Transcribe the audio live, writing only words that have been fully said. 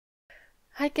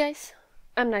Hi guys,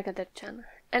 I'm Nagadir-chan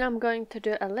and I'm going to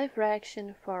do a live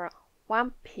reaction for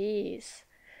One Piece.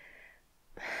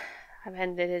 I've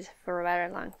ended it for a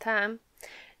very long time.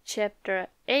 Chapter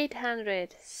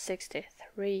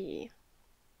 863.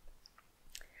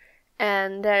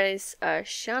 And there is a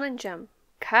Shonen Jump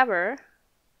cover.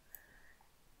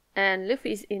 And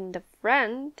Luffy is in the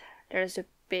front. There's a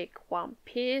big One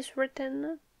Piece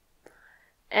written.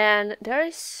 And there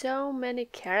is so many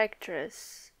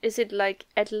characters. Is it like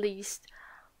at least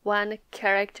one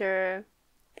character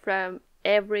from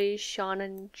every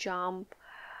Shonen Jump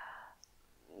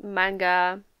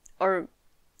manga, or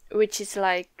which is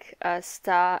like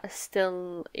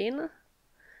still in?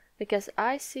 Because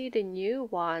I see the new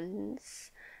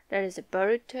ones. There is a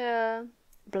Boruto,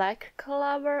 Black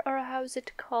Clover, or how is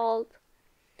it called?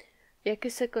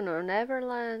 Yakusoku no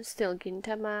Neverland, still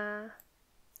Gintama.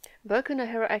 Boku no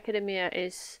Hero Academia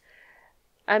is,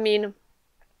 I mean,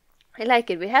 I like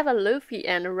it. We have a Luffy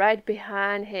and right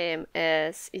behind him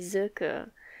is Izuku.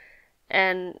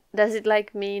 And does it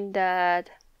like mean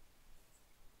that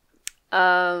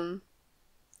Boku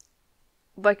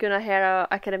no Hero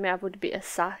Academia would be a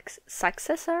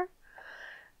successor?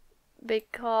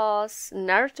 Because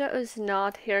Naruto is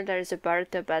not here. There is a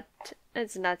Boruto, but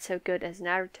it's not so good as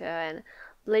Naruto, and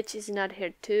Bleach is not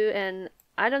here too, and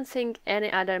I don't think any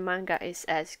other manga is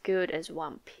as good as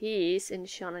One Piece in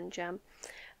Shonen Jump.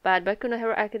 But Boku no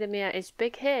Hero Academia is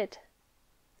big hit.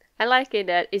 I like it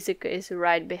that Izuku is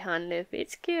right behind Luffy.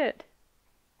 It's cute.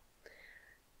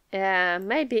 Yeah,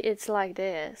 maybe it's like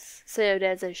this. So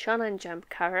there's a Shonen Jump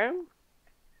cover.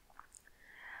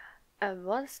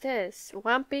 What's this?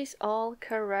 One Piece All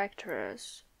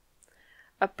Characters.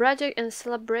 A project in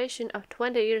celebration of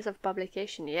 20 years of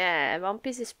publication. Yeah, One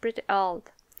Piece is pretty old.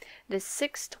 The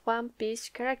 6th One Piece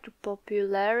character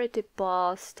popularity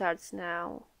poll starts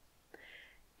now.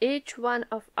 Each one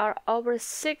of our over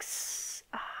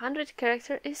 600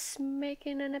 characters is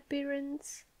making an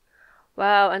appearance.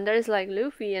 Wow, and there is like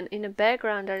Luffy, and in the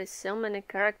background there is so many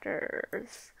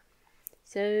characters.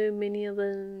 So many of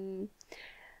them.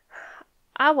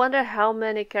 I wonder how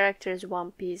many characters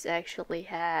One Piece actually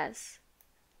has.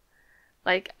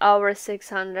 Like over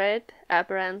 600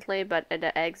 apparently, but at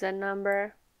the exact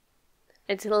number.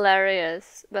 It's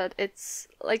hilarious, but it's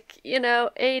like,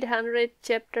 800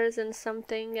 chapters and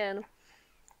something, and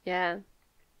yeah.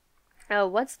 Oh,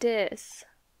 what's this?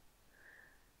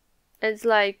 It's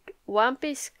like One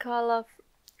Piece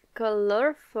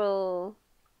colorful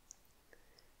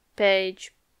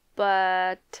page,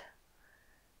 but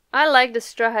I like the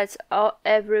Straw Hats. Oh,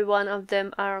 every one of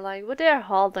them are like, what they are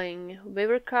holding?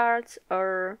 Weaver cards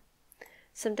or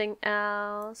something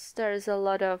else? There's a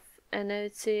lot of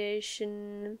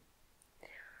annotation.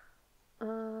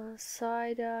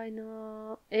 Side-eye,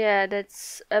 no. Yeah,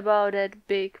 that's about that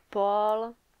big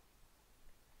ball.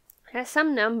 There's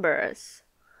some numbers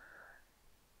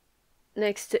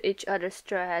next to each other's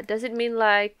straw hat. Does it mean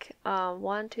like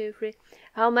 1, 2, 3?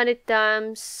 How many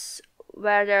times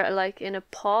were there like in a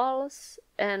pulse,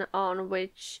 and on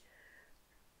which,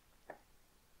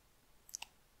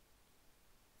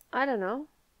 I don't know,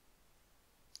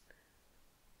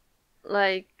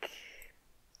 like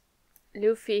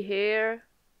Luffy here.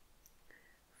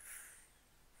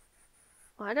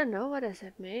 I don't know, what does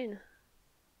that mean?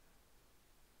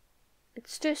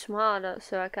 It's too small though,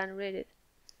 so I can't read it.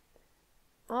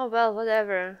 Oh well,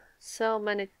 whatever. So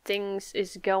many things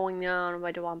is going on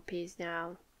with One Piece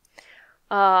now.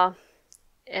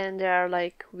 And there are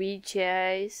like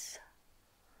VJs,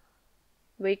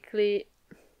 weekly.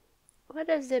 What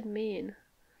does that mean?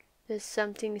 There's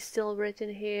something still written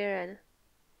here, and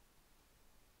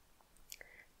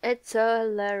it's so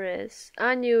hilarious.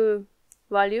 A new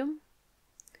volume.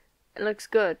 It looks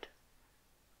good.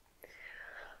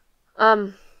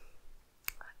 I'm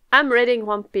reading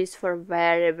One Piece for a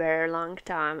very, very long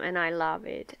time, and I love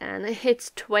it. And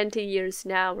it's 20 years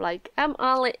now. Like, I'm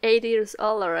only 8 years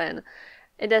older, and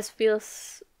it just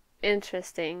feels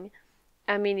interesting.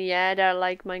 I mean, yeah, there are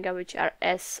like manga which are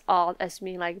as old as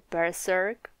me, like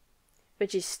Berserk,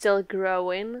 which is still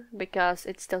growing because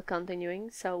it's still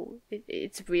continuing. So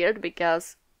it's weird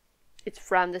because it's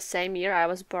from the same year I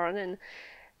was born, and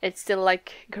it's still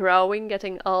like growing,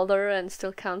 getting older, and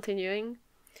still continuing.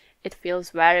 It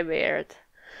feels very weird.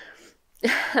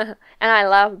 And I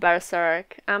love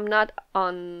Berserk. I'm not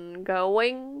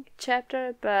ongoing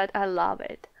chapter, but I love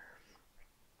it.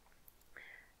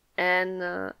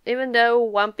 And even though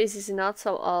One Piece is not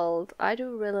so old, I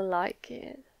do really like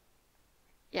it.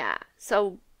 Yeah,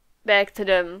 so back to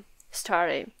the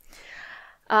story.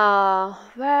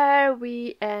 Where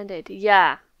we ended.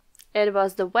 Yeah, it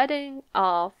was the wedding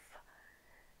of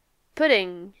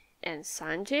Pudding and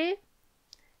Sanji.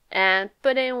 And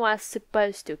Pudding was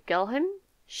supposed to kill him,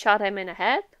 shot him in the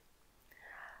head.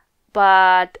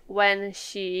 But when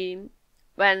Sanji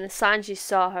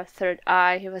saw her third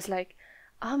eye, he was like,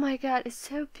 oh my god, it's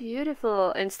so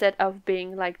beautiful, instead of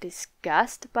being like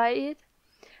disgusted by it.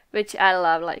 Which I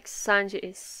love, like Sanji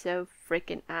is so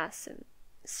freaking awesome,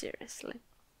 seriously.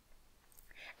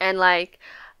 And like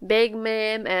Big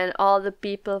Mim and all the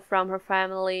people from her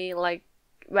family like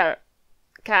were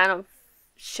kind of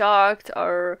shocked,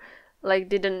 or like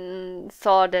didn't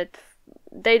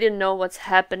know what's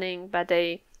happening, but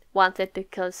they wanted to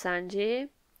kill Sanji.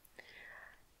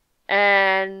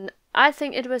 And I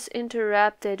think it was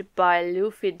interrupted by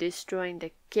Luffy destroying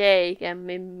the cake,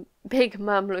 and Big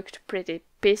Mom looked pretty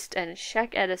pissed and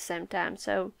shocked at the same time.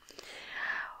 So,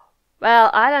 well,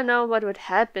 I don't know what would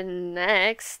happen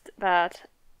next, but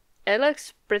it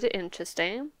looks pretty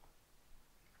interesting.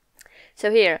 So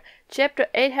here, chapter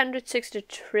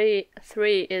 863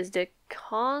 is the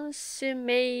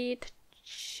Consummate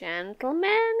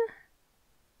Gentleman?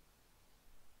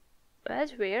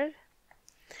 That's weird.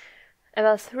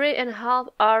 About 3.5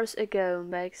 hours ago,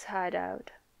 Meg's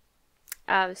hideout.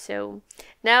 So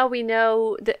now we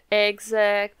know the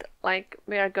exact, like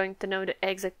we are going to know the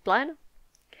exact plan.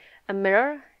 A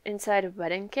mirror inside a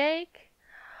wedding cake.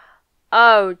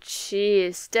 Oh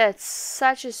jeez, that's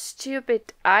such a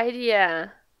stupid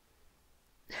idea.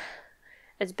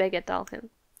 It's Beggar talking.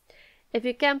 If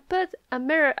you can put a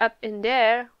mirror up in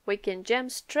there, we can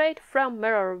jump straight from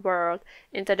Mirror World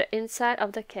into the inside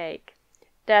of the cake.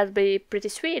 That'd be pretty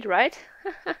sweet, right?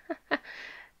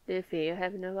 Luffy, you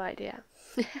have no idea.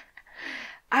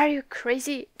 Are you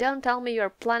crazy? Don't tell me you're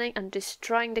planning on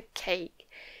destroying the cake.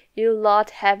 You lot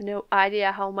have no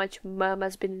idea how much Mom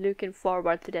has been looking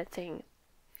forward to that thing.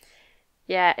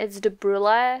 Yeah, it's the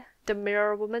Brule, the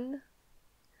mirror woman.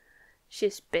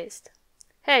 She's pissed.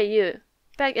 Hey you,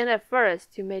 back in at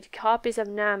first, you made copies of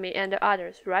Nami and the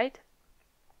others, right?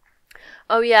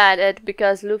 Oh yeah, that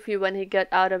because Luffy, when he got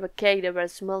out of a cake, there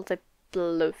was multiple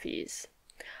Luffys.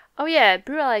 Oh yeah,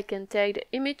 Brule can take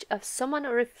the image of someone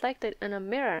reflected in a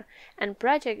mirror and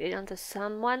project it onto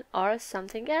someone or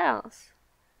something else.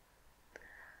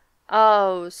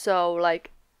 Oh, so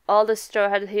like all the Straw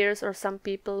Hat heroes or some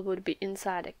people would be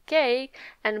inside a cake,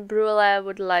 and Brule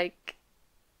would like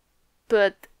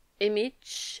put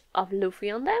image of Luffy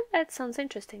on them? That sounds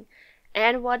interesting.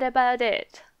 And what about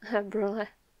it? Brule.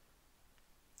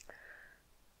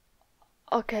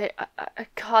 Okay, I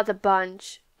caught a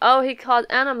bunch. Oh, he caught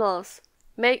animals.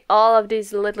 Make all of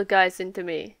these little guys into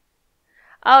me.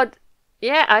 Oh,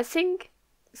 yeah, I think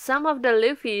some of the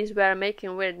Luffys were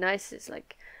making weird noises.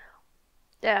 Like,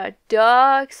 there are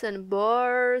dogs and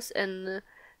boars and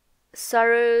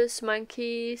saurus,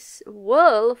 monkeys,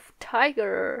 wolf,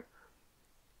 tiger.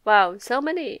 Wow, so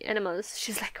many animals.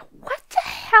 She's like, what the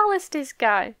hell is this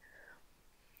guy?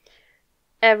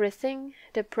 Everything,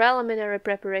 the preliminary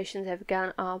preparations have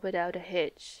gone on without a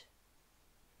hitch.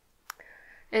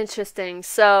 Interesting.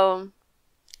 So,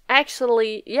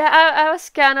 actually, yeah, I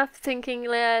was kind of thinking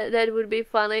that it would be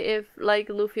funny if, like,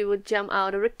 Luffy would jump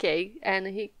out of a cake, and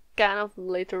he kind of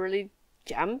literally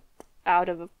jumped out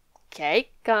of a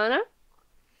cake, kinda.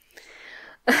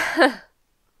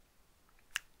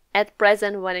 At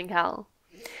present, wedding hall.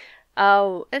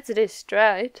 Oh, it's this,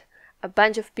 right? A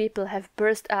bunch of people have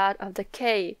burst out of the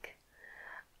cake.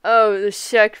 Oh, the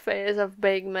shocked face of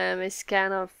Big Mom is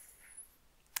kind of...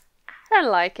 I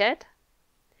don't like it.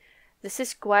 This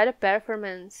is quite a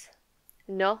performance.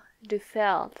 No, du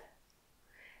felt.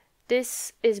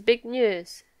 This is big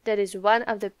news. That is one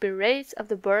of the pirates of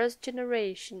the Boros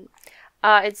generation.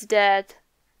 It's that...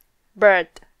 bird.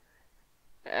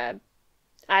 I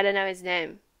don't know his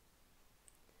name.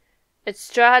 It's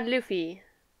Straw Hat Luffy.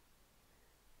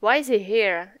 Why is he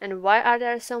here, and why are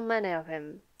there so many of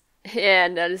him? Yeah,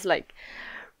 and that is like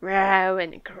row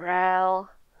and growl.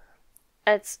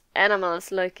 It's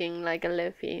animals looking like a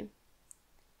Luffy.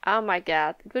 Oh my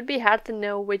god, it would be hard to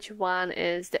know which one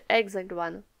is the exact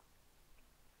one.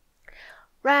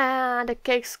 Rah, the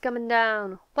cake's coming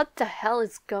down. What the hell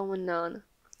is going on?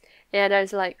 Yeah,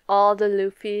 there's like all the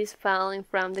Luffys falling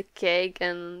from the cake,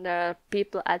 and there are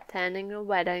people attending the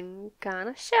wedding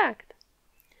kinda shocked.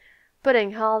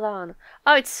 Pudding, hold on.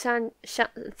 Oh, it's I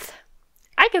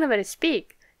can already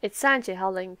speak. It's Sanji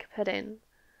holding Pudding,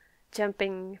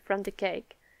 jumping from the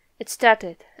cake. It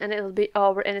started, and it'll be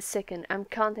over in a second. I'm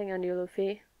counting on you,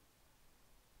 Luffy.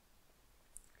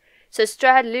 So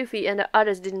Straw Hat Luffy and the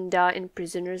others didn't die in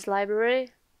prisoners'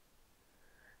 library?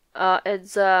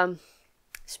 It's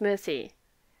Smoothie.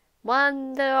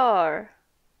 Wonder.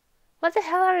 What the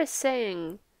hell are you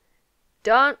saying?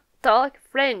 don't talk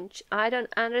French. I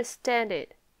don't understand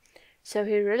it. So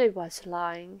he really was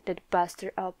lying, that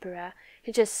bastard opera.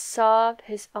 He just sobbed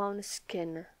his own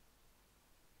skin.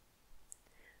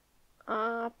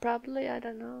 Probably, I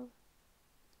don't know.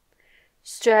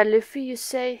 Straw Luffy, you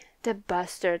say? The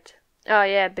bastard. Oh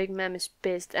yeah, Big Mom is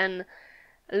pissed, and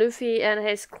Luffy and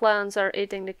his clones are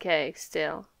eating the cake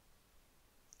still.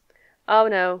 Oh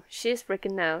no, she's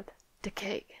freaking out. The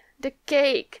cake. The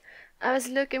cake! I was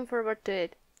looking forward to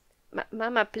it.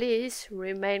 Mama, please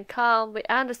remain calm. We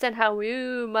understand how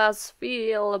you must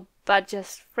feel, but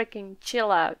just freaking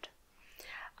chill out.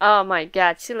 Oh my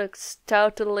god, she looks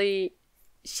totally...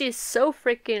 She's so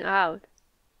freaking out.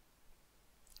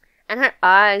 And her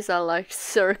eyes are like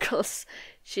circles.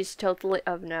 She's totally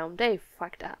up now. They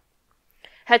fucked up.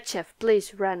 Head chef,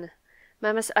 please run.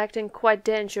 Mama's acting quite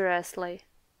dangerously.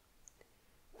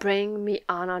 Bring me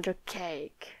another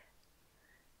cake.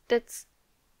 That's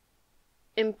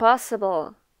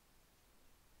impossible.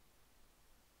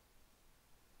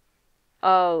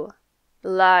 Oh,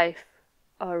 life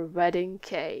or wedding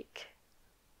cake.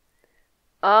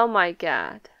 Oh my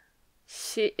god.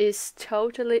 She is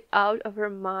totally out of her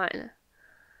mind.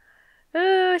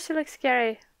 Oh, she looks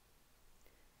scary.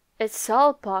 It's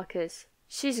Salpocus.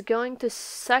 She's going to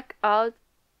suck out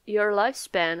your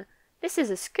lifespan. This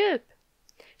is a scoop.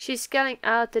 She's calling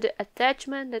out to the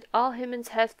attachment that all humans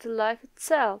have to life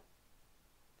itself.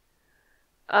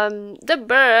 The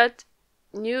bird,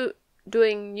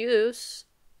 doing news,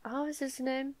 how is his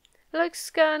name? Looks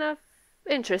kind of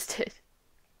interested.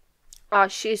 Oh,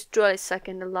 she's truly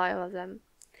sucking the life of them.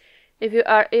 If you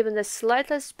are even the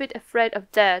slightest bit afraid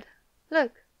of that,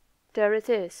 look, there it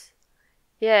is.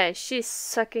 Yeah, she's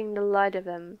sucking the life of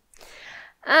them.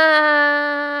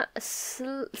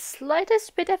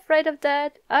 Slightest bit afraid of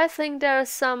that? I think there are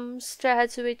some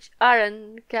strats which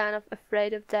aren't kind of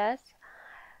afraid of that.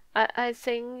 I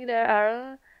think there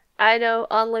are. I know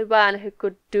only one who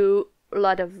could do a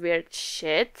lot of weird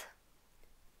shit.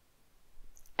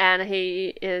 And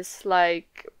he is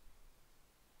like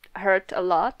hurt a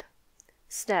lot.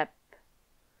 Snap.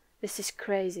 This is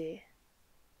crazy.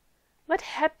 What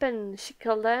happened? She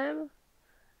killed them?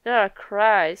 There are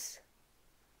cries.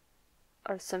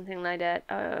 Or something like that.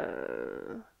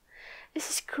 This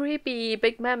is creepy.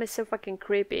 Big Mom is so fucking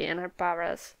creepy and her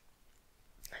powers.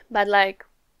 But like,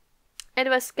 it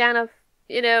was kind of,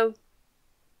 you know,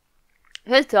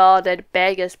 who thought that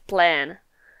Vega's plan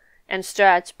and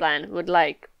Strat's plan would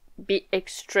like be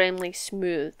extremely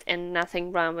smooth and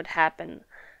nothing wrong would happen.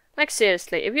 Like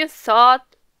seriously, if you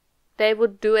thought they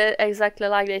would do it exactly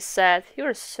like they said, you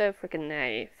were so freaking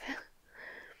naive.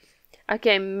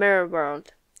 Okay, Mirror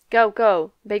World. Go,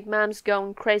 go. Big Mom's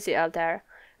going crazy out there.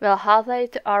 We'll have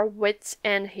it to our wits'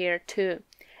 end here too.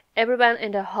 Everyone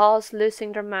in the hall's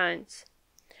losing their minds.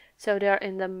 So they're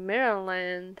in the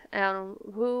Mirrorland, and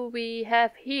who we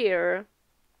have here?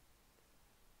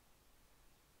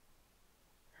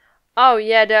 Oh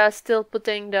yeah, they're still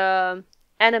putting the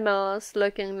animals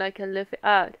looking like a Luffy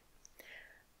out.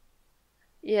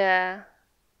 Yeah.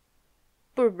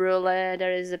 Poor Brule,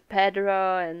 there is a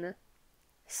Pedro and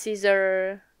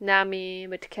Caesar, Nami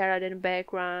with Carrot in the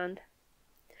background.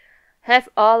 Have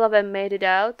all of them made it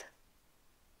out?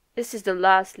 This is the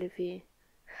last, Luffy.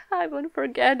 I won't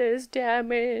forget this,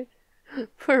 damn it.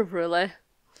 Poor Brule.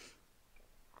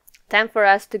 Time for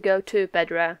us to go too,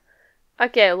 Pedro.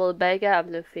 Okay, we'll back up,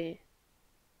 Luffy.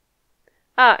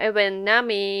 Ah, and when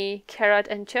Nami, Carrot,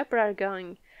 and Chopper are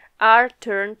going, our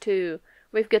turn too.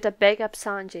 We've got to back up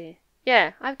Sanji.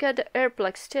 Yeah, I've got the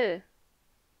Airplex too.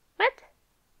 What?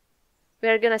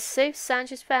 We're gonna save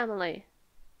Sanji's family.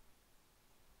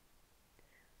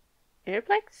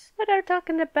 Airplex? What are you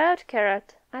talking about,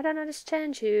 Carrot? I don't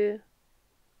understand you.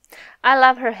 I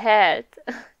love her head.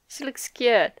 She looks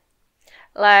cute.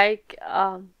 Like,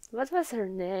 what was her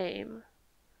name?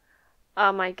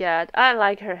 Oh my god, I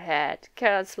like her head.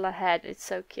 Carrot's head is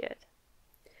so cute.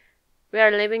 We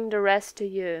are leaving the rest to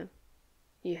you,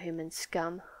 you human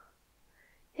scum.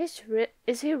 Is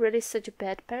he really such a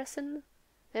bad person?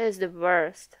 He is the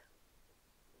worst.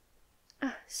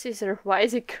 Caesar, why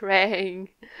is he crying?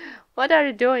 What are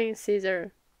you doing,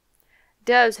 Caesar?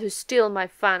 Those who steal my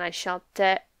fun, I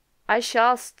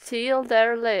shall steal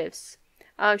their lives.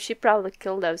 Oh, she probably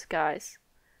killed those guys.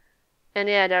 And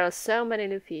yeah, there are so many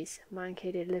Luffys.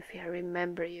 Monkey Luffy, I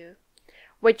remember you.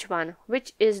 Which one?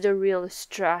 Which is the real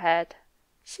Straw Hat?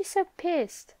 She's so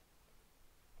pissed.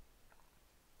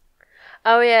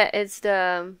 Oh yeah, it's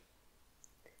the...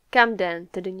 Come then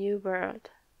to the new world.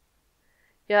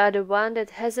 You are the one that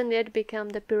hasn't yet become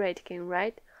the Pirate King,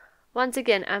 right? Once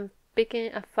again, I'm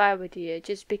picking a fight with you.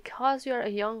 Just because you're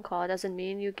a Yonko doesn't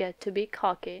mean you get to be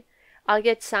cocky. I'll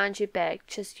get Sanji back,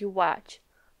 just you watch.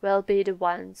 We'll be the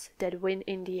ones that win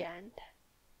in the end.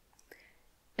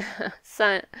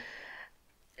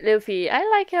 Luffy, I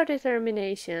like your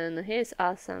determination. He's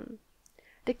awesome.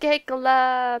 The cake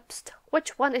collapsed.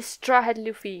 Which one is Straw Hat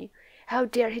Luffy? How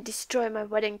dare he destroy my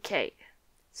wedding cake?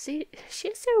 See,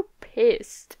 she's so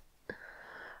pissed.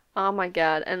 Oh my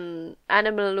god, and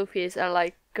animal Luffy's are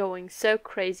like going so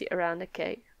crazy around the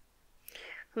cake.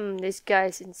 This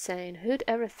guy's insane. Who'd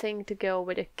ever think to go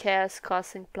with a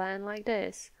chaos-causing plan like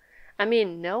this? I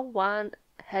mean, no one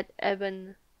had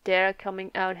even dared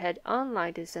coming out head-on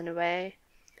like this anyway.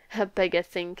 Pega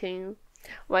thinking,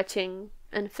 watching,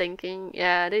 and thinking,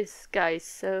 yeah, this guy's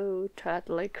so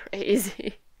totally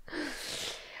crazy.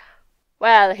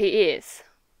 Well, he is.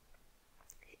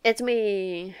 It's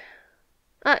me.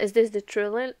 Ah, is this the true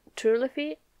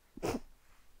Luffy?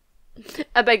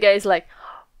 Pega is like,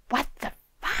 what the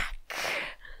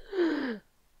fuck?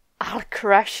 I'll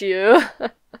crush you.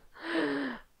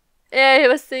 Yeah, he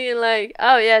was thinking like,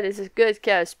 oh yeah, this is a good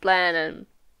chaos plan, and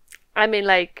I mean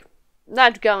like,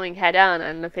 not going head on,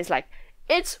 and Luffy's like,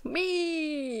 it's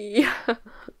me!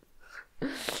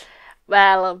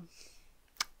 Well,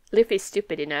 Luffy's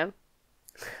stupid, you know.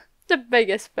 The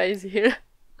biggest face here.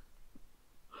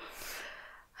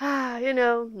 You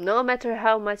know, no matter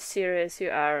how much serious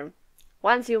you are,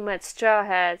 once you met Straw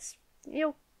Hats,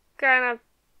 you kind of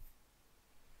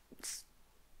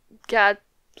got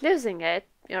losing it,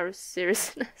 your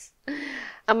seriousness.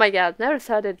 Oh my god, never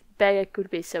thought that Pega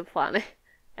could be so funny,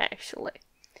 actually.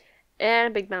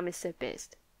 And Big Mom is so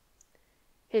pissed.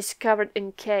 He's covered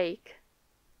in cake.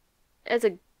 It's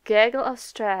a gaggle of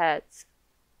Straw Hats.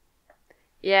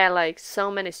 Yeah, like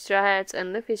so many Straw Hats,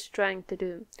 and Luffy's trying to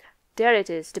do. There it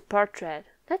is, the portrait.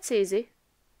 That's easy.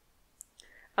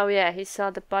 Oh yeah, he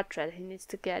saw the portrait, he needs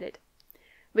to get it.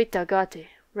 Vita got it.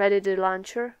 Ready the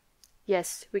launcher?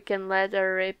 Yes, we can let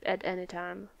her rip at any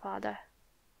time, father.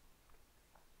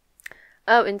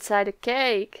 Oh, inside the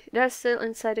cake. They're still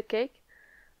inside the cake?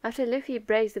 After Luffy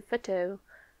breaks the photo,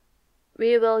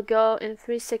 we will go in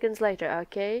 3 seconds later,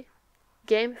 okay?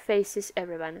 Game faces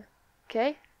everyone,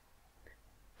 okay?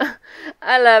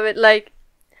 I love it, like,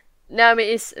 Nami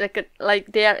is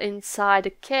like they are inside the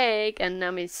cake, and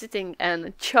Nami is sitting,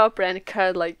 and Chopper and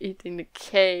Carrot like eating the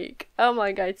cake. Oh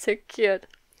my god, it's so cute.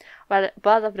 But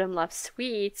both of them love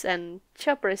sweets, and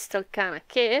Chopper is still kind of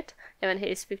kid, even he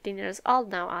is 15 years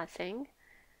old now, I think.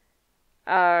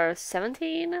 Or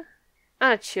 17? I'm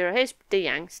not sure, he's pretty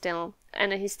young still,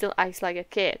 and he still acts like a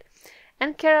kid.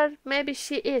 And Carrot, maybe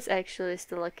she is actually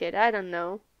still a kid, I don't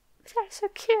know. They're so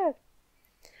cute.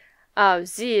 Oh,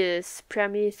 Zeus,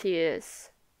 Prometheus.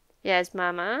 Yes,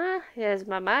 mama,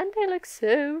 and they look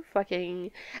so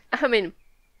fucking... I mean,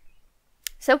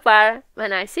 so far,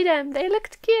 when I see them, they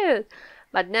looked cute.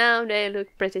 But now they look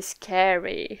pretty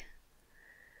scary.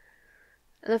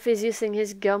 Luffy's using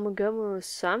his Gomu Gomu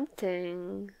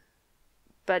something.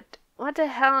 But what the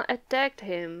hell attacked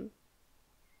him?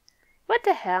 What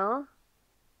the hell?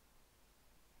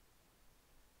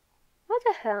 What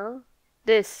the hell?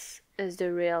 This is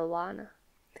the real one.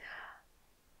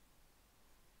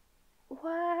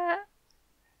 What?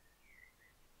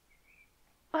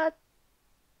 What?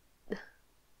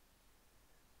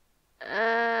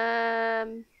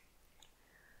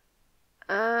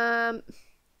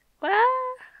 What?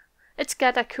 It's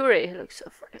Katakuri. He looks so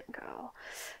freaking cool.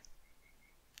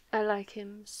 I like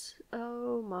him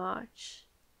so much.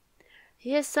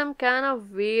 He has some kind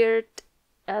of weird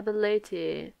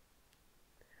ability.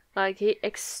 Like he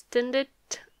extended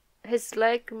his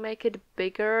leg, make it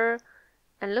bigger,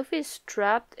 and Luffy is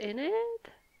trapped in it.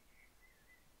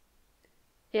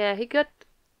 Yeah, he got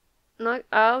knocked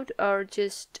out or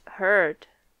just hurt.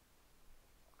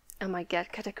 Oh my god,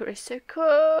 Katakuri is so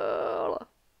cool.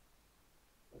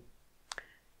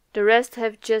 The rest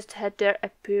have just had their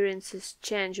appearances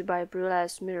changed by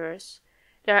Brule's mirrors.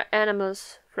 They are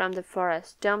animals from the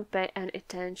forest. Don't pay any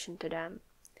attention to them.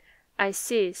 I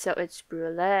see, so it's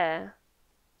Brule.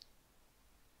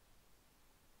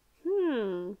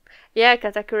 Yeah,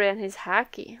 Katakuri and his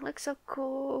haki. Looks so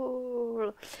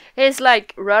cool. He's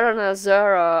like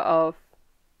Roronozoro of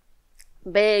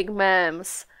Big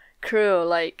Mom's crew.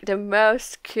 Like the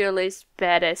most coolest,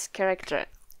 badass character.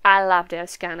 I love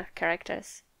those kind of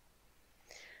characters.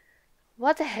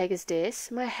 What the heck is this?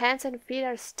 My hands and feet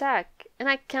are stuck, and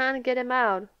I can't get them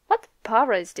out. What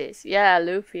power is this? Yeah,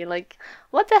 Luffy, like,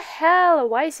 what the hell?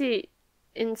 Why is he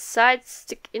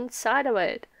stuck inside of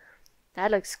it?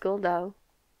 That looks cool though.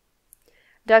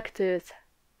 Dogtooth,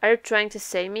 are you trying to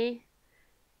save me?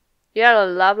 You're a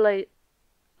lovely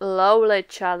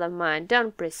child of mine.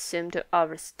 Don't presume to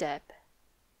overstep.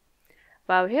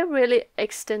 Wow, he really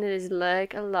extended his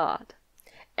leg a lot.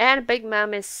 And Big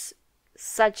Mom is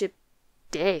such a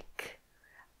dick.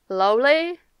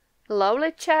 Lovely?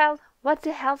 Lovely child? What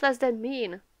the hell does that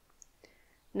mean?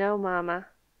 No, Mama.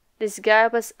 This guy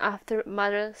was after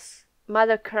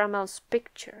Mother Caramel's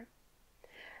picture.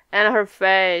 And her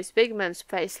face, Big Mom's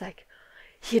face, like,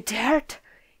 he dared.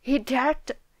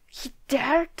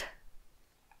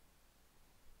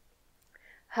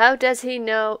 How does he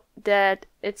know that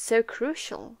it's so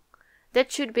crucial?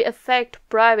 That should be a fact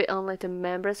private only to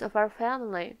members of our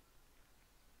family.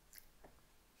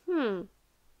 And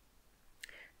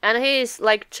he's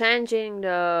like changing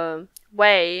the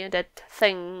way that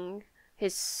thing,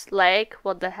 his leg,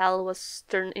 what the hell was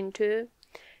turned into.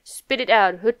 Spit it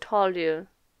out, who told you?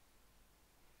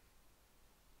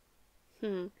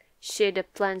 Shit, the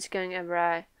plan's going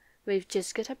awry. We've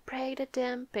just gotta break the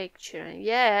damn picture.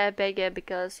 Yeah, Beggar,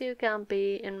 because you can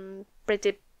be in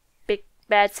pretty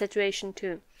bad situation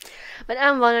too. But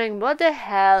I'm wondering what the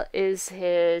hell is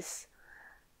his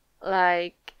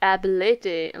like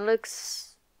ability. It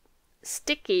looks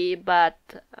sticky, but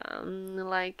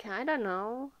like I don't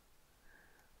know.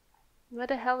 What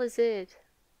the hell is it?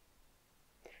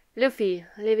 Luffy,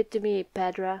 leave it to me,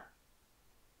 Pedra.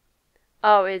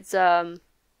 Oh, it's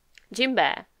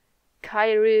Jimbei.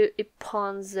 Kairu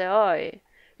Iponzeoi,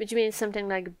 which means something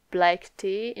like black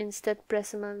tea instead,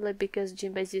 presumably because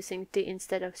Jimbei is using tea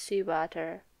instead of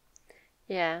seawater.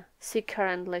 Yeah, sea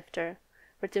current lifter.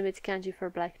 Written with kanji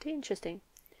for black tea. Interesting.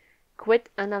 Quit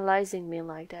analyzing me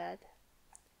like that.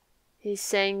 He's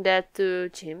saying that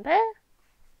to Jimbei?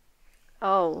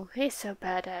 Oh, he's so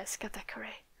badass,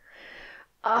 Katakuri.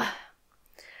 I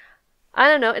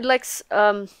don't know, it likes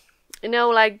you know,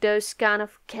 like those kind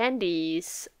of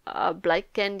candies,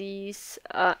 black candies,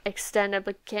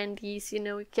 extendable candies, you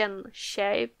know, you can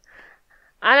shape.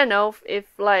 I don't know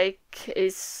if like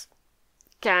his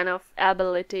kind of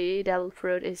ability, devil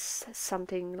fruit, is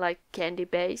something like candy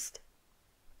based.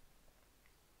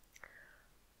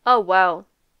 Oh wow.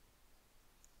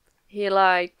 He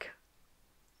like...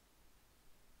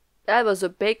 That was a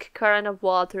big current of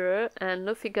water and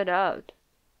Luffy got out.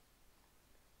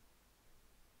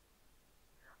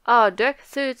 Oh, Duck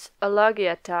suits a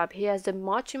Logia top. He has the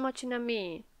Mochi Mochi no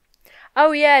Mi.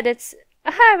 Oh yeah, that's...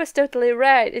 I was totally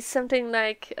right. It's something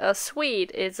like a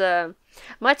sweet. It's a...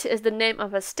 Mochi is the name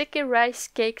of a sticky rice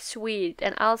cake sweet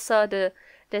and also the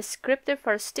descriptor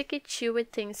for sticky chewy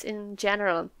things in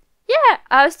general. Yeah,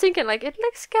 I was thinking like it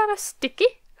looks kind of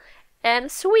sticky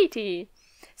and sweety.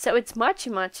 So it's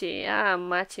Mochi Mochi. Ah,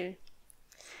 Mochi.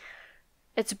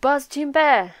 It's Boss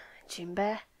Jimbei.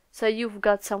 Jimbei? So you've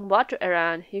got some water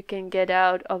around, you can get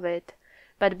out of it,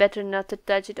 but better not to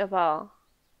touch it at all.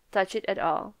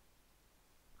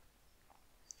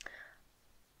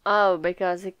 Oh,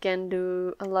 because it can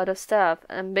do a lot of stuff.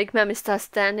 And Big Mom is just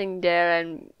standing there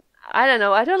and I don't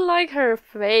know, I don't like her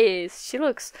face. She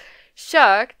looks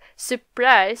shocked,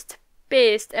 surprised,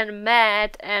 pissed and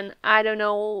mad and I don't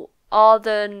know, all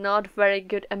the not very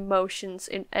good emotions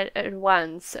at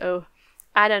once. So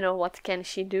I don't know what can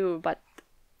she do, but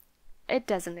it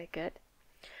doesn't look good.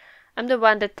 I'm the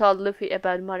one that told Luffy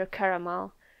about Mother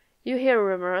Caramel. You hear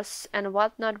rumors and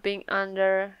whatnot being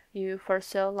under you for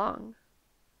so long.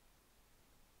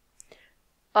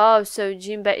 Oh, so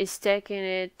Jimbei is taking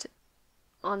it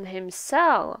on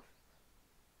himself.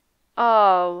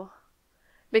 Oh,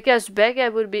 because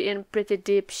Beggar would be in pretty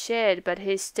deep shit, but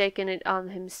he's taking it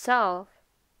on himself.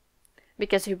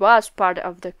 Because he was part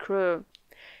of the crew.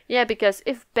 Yeah, because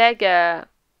if Beggar,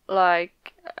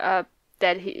 like,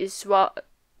 that he is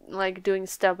like doing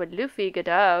stuff with Luffy got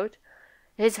out,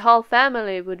 his whole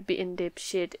family would be in deep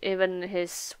shit, even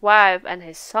his wife and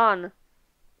his son.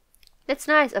 That's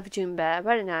nice of Jimbei,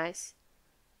 very nice.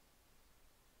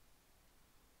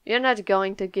 You're not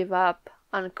going to give up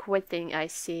on quitting, I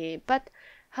see, but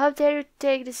how dare you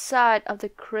take the side of the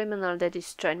criminal that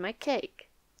destroyed my cake?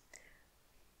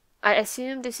 I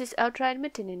assume this is outright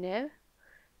mutiny, no?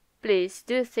 Please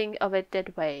do think of it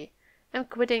that way. I'm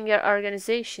quitting your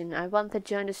organization. I want to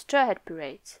join the Straw Hat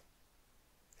Parades.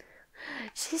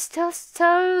 She's just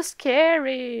so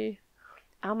scary.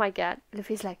 Oh my god.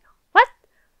 Luffy's like, what?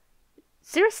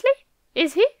 Seriously?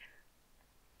 Is he?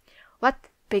 What?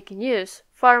 Big news.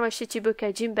 Former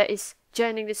Shichibukai Jimbei is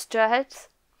joining the Straw Hats.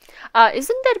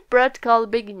 Isn't that bird called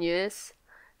Big News?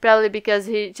 Probably because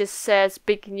he just says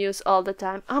big news all the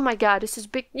time. Oh my god, this is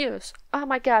big news. Oh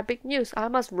my god, big news. I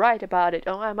must write about it.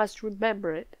 Oh, I must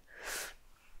remember it.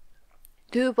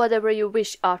 Do whatever you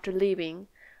wish after leaving.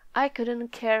 I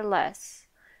couldn't care less.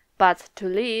 But to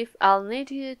leave, I'll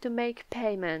need you to make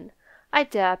payment. I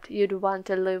doubt you'd want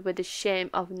to live with the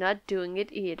shame of not doing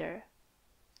it either.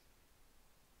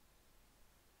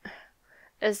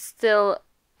 Is still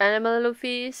animal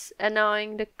Luffy's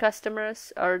annoying the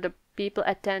customers or the people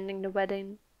attending the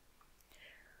wedding?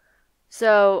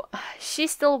 So, she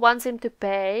still wants him to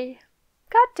pay?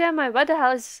 God damn it, what the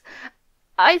hell is...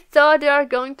 I thought they are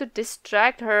going to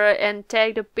distract her and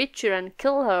take the picture and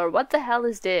kill her. What the hell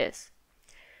is this?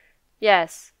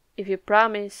 Yes, if you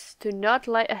promise to not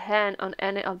lay a hand on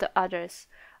any of the others,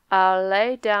 I'll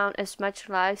lay down as much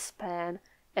lifespan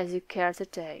as you care to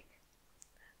take.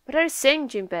 What are you saying,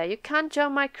 Jimbei? You can't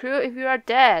join my crew if you are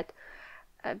dead.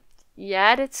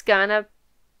 Yeah, that's kinda...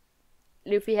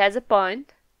 Luffy has a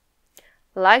point.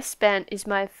 Lifespan is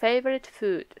my favorite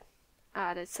food.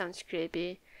 Ah, that sounds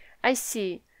creepy. I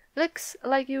see. Looks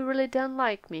like you really don't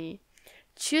like me.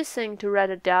 Choosing to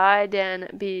rather die than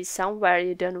be somewhere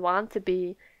you don't want to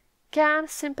be. Can't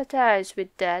sympathize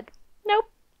with that. Nope.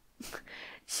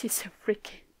 She's so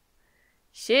freaky.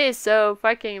 She is so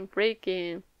fucking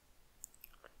freaky.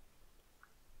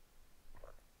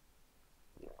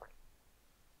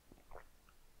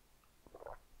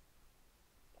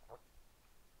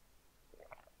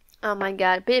 Oh my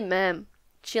god, big man.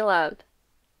 Chill out.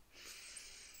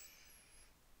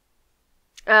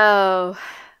 Oh,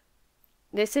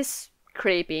 this is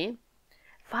creepy.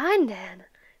 Fine then.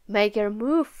 Make your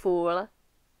move, fool.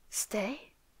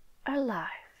 Stay alive.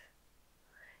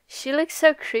 She looks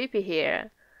so creepy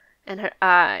here. And her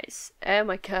eyes. Oh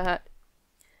my god.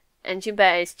 And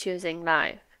Jimbei is choosing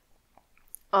life.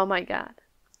 Oh my god.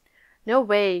 No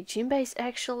way. Jimbei is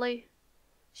actually...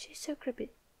 She's so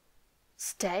creepy.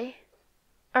 Stay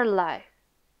alive.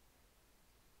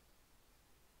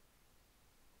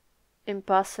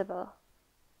 Impossible.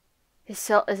 His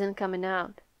soul isn't coming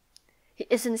out. He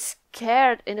isn't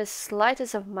scared in the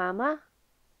slightest of Mama?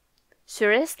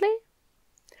 Seriously?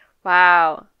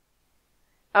 Wow.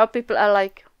 Our people are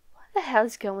like, what the hell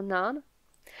is going on?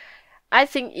 I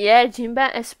think, yeah,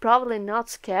 Jimbei is probably not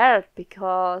scared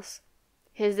because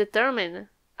he's determined.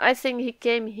 I think he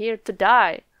came here to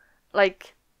die.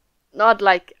 Like, not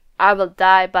like I will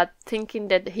die, but thinking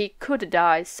that he could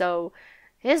die, so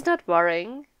he's not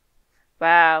worrying.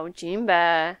 Wow,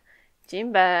 Jimbei,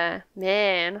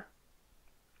 man.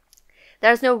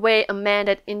 There's no way a man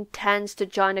that intends to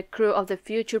join the crew of the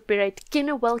future pirate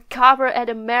king will cover at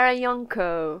a Mere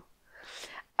Younkou.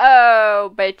 Oh,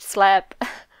 bait slap.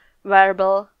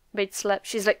 Verbal bait slap.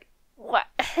 She's like, what?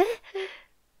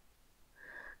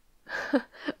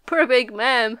 Poor big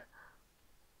man.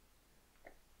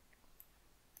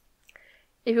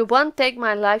 If you won't take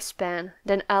my lifespan,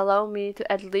 then allow me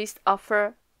to at least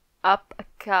offer up a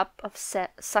cup of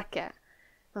sake.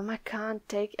 Mama can't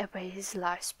take away his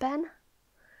lifespan?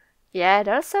 Yeah,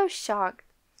 they're so shocked.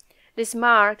 This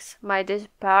marks my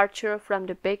departure from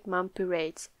the Big Mom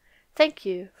Pirates. Thank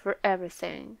you for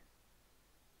everything.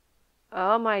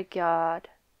 Oh my god.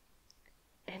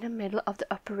 In the middle of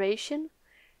the operation?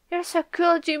 You're so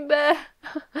cool, Jimbei!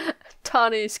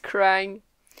 Tony is crying.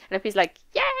 And he's like,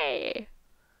 yay!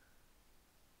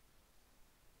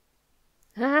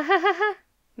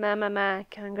 Mama,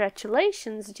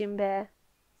 congratulations, Jimbei.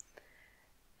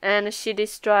 And she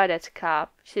destroyed that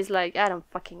cup. She's like, I don't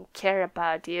fucking care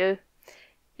about you.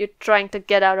 You're trying to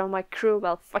get out of my crew,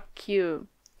 well, fuck you.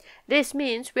 This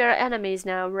means we are enemies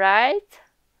now, right?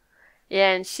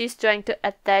 Yeah, and she's trying to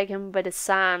attack him with the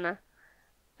sun.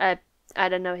 I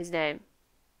don't know his name.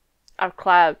 Or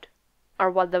Cloud.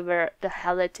 Or whatever the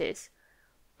hell it is.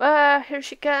 Here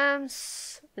she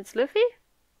comes. It's Luffy?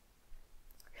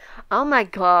 Oh my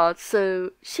god,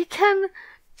 so she can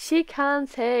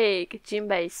take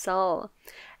Jimbei's soul.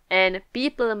 And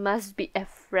people must be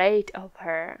afraid of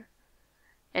her.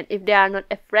 And if they are not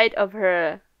afraid of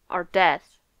her or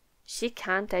death, she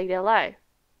can't take their life.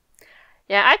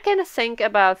 Yeah, I can think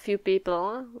about few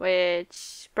people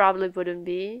which probably wouldn't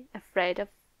be afraid of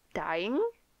dying.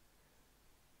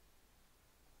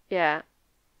 Yeah.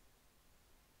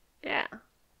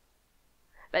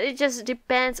 But it just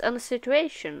depends on the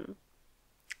situation.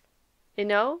 You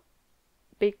know?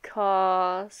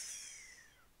 Because...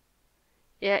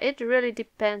 yeah, it really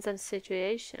depends on the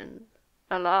situation.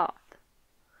 A lot.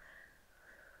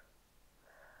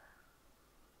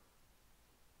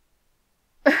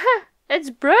 It's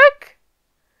Brook?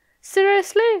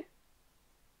 Seriously?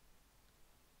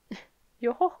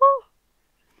 Yo-ho-ho.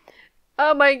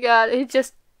 Oh my god, he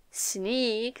just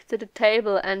sneaked to the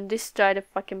table and destroyed the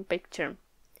fucking picture.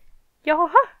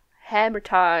 Yo-ho-ho. Hammer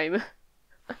time.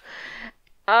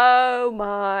 Oh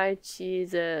my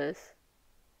Jesus.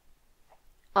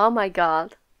 Oh my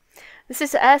god. This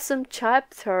is an awesome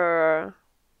chapter.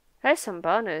 Here's some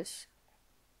bonus.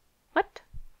 What?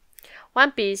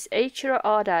 One Piece, Eiichiro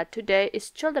Oda. Today is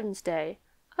Children's Day.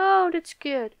 Oh, that's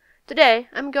cute. Today,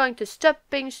 I'm going to stop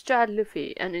being Stride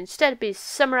Luffy and instead be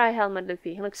Samurai Helmet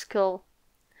Luffy. He looks cool.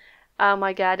 Oh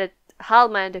my god, that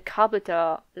helmet, the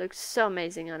kabuto, looks so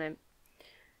amazing on him.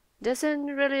 Doesn't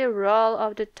really roll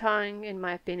off the tongue, in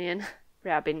my opinion.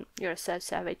 Robin, you're so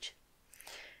savage.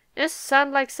 You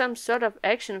sound like some sort of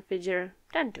action figure.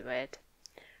 Don't do it.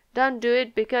 Don't do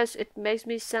it because it makes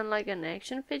me sound like an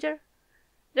action figure?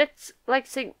 That's like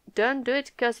saying, don't do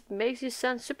it because it makes you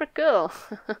sound super cool.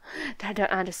 I don't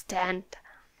understand.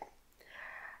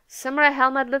 Samurai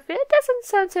Helmet Luffy, it doesn't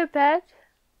sound so bad.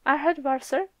 I heard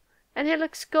Warser, and he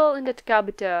looks cool in that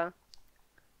kabuto.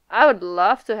 I would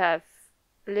love to have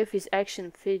Luffy's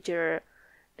action figure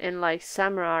in like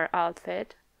samurai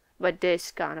outfit, with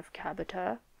this kind of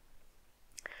kabuto.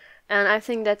 And I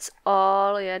think that's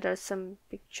all. Yeah, there's some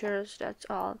pictures, that's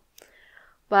all.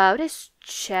 Wow, this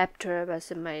chapter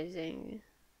was amazing.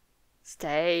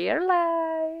 Stay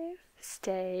alive,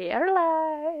 stay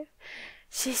alive.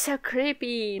 She's so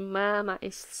creepy. Mama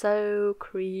is so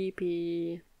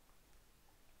creepy.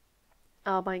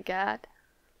 Oh my god.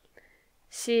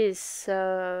 She is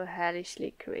so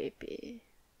hellishly creepy.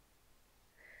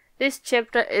 This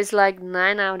chapter is like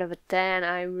 9 out of 10.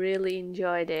 I really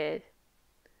enjoyed it.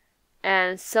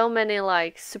 And so many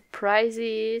like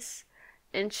surprises,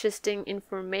 interesting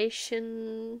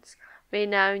informations. We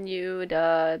now knew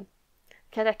the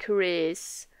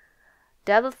Katakuri's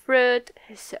devil fruit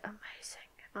is so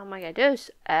amazing. Oh my god, those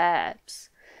abs.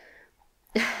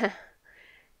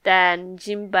 Then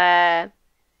Jimbei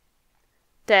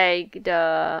take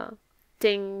the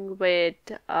thing with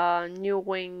new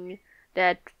wing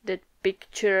that the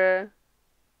picture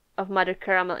of Mother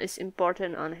Caramel is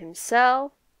important on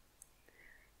himself.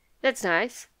 That's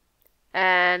nice.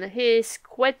 And he's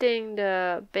quitting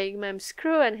the Big Mom's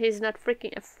crew and he's not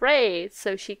freaking afraid,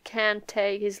 so she can't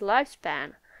take his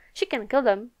lifespan. She can kill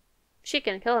him. She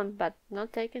can kill him, but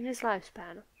not taking his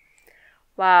lifespan.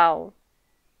 Wow.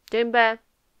 Jimbei.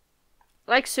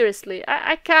 Like seriously,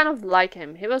 I kind of like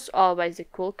him. He was always a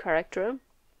cool character.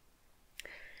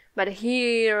 But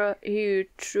here he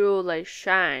truly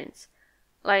shines.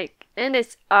 Like in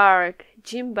this arc,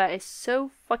 Jimbei is so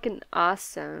fucking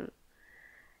awesome.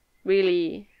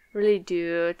 Really, really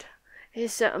dude.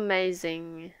 He's so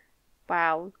amazing.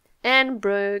 Wow. And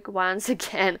Brook once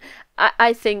again.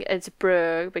 I think it's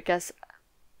Brook because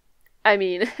I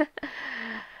mean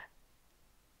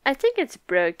I think it's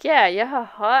Brook. Yeah,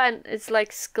 and it's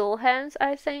like skull hands,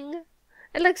 I think.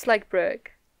 It looks like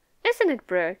Brook. Isn't it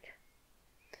Brook?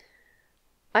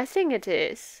 I think it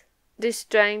is.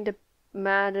 Destroying the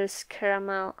mother's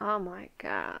caramel. Oh my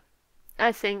god.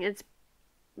 I think it's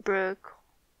Brook.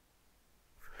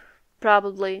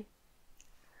 Probably.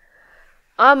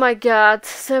 Oh my god,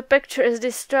 the picture is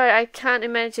destroyed. I can't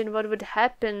imagine what would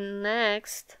happen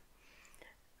next.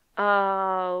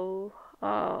 Oh,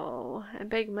 and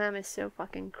Big Mom is so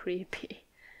fucking creepy.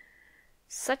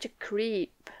 Such a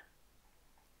creep.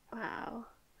 Wow.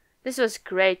 This was a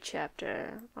great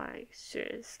chapter, like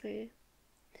seriously.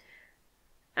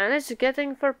 And it's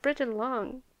getting for pretty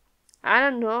long. I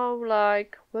don't know,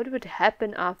 like, what would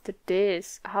happen after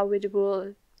this? How it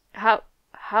would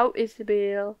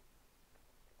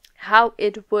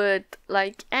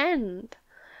like end.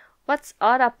 What's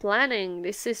Oda planning?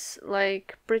 This is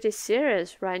like pretty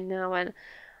serious right now, and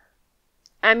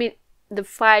I mean the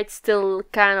fight still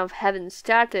kind of haven't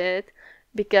started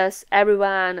because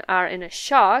everyone are in a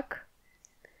shock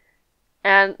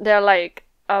and they're like,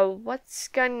 oh, what's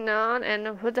going on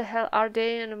and who the hell are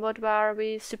they and what are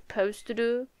we supposed to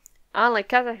do? Only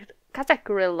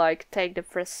Katakuri like take the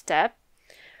first step,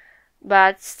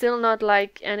 but still not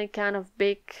like any kind of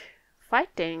big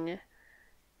fighting.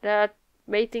 They're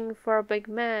waiting for Big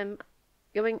Mom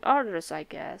giving orders, I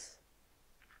guess.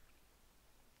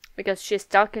 Because she's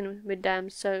talking with them,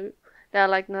 so they're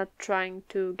like not trying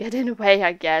to get in the way,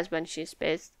 I guess, when she's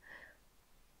pissed.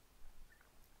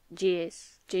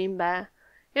 Jeez, Jimbei,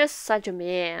 you're such a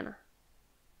man.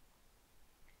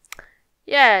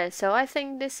 Yeah, so I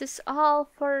think this is all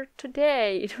for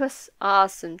today. It was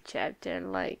awesome chapter,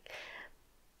 like,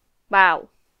 wow,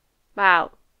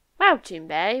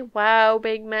 Jimbei, wow,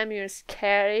 Big Mom, you're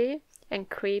scary and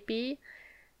creepy,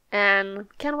 and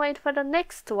can't wait for the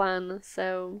next one.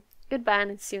 So goodbye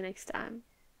and see you next time.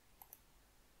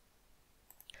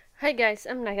 Hi guys,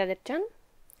 I'm Nagadir-chan,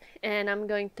 and I'm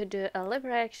going to do a live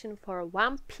reaction for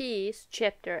One Piece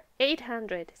chapter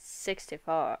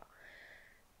 864.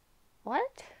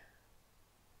 What?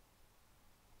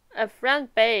 A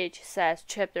front page says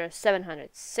chapter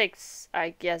 706. I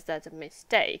guess that's a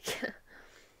mistake.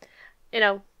 You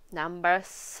know,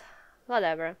 numbers,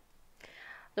 whatever.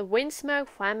 The Windsmoke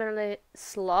family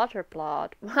slaughter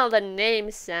plot. Well, the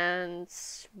name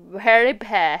sounds very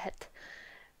bad.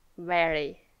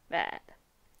 Very bad.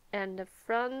 And the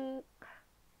front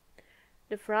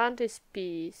is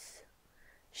peace.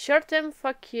 Short-term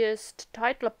focused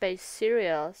title-page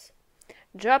serials.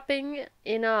 Dropping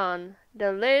in on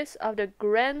the list of the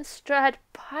Grand Strat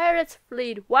Pirates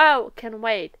Fleet. Wow, can't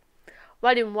wait.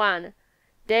 Volume 1.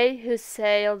 They who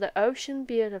sail the ocean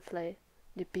beautifully.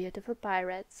 The beautiful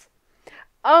pirates.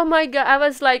 Oh my god, I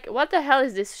was like, what the hell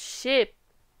is this ship?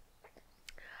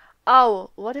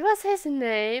 Oh, what was his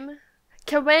name?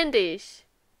 Cavendish.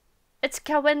 It's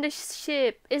Cavendish's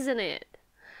ship, isn't it?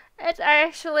 It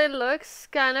actually looks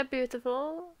kinda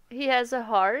beautiful. He has a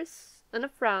horse in the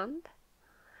front.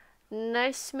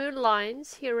 Nice smooth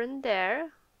lines here and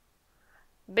there.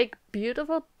 Big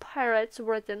beautiful pirates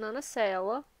written on a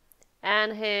sail.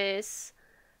 And his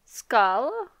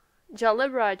skull, Jolly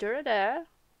Roger there.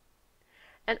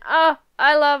 And oh,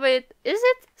 I love it. Is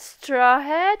it Straw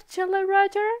Hat Jolly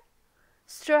Roger?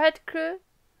 Straw Hat crew?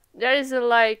 There is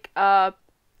a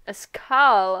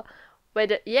skull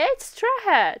with yeah, it's Straw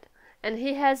Hat. And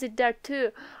he has it there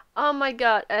too. Oh my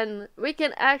god, and we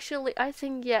can actually, I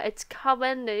think, yeah, it's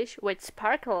Cavendish with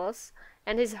sparkles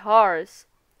and his horse.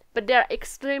 But they're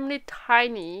extremely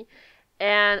tiny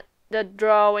and the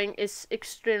drawing is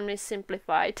extremely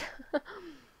simplified.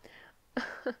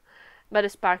 But the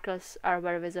sparkles are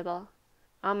very visible.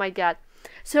 Oh my god.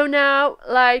 So now,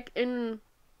 like in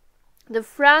the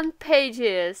front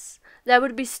pages, there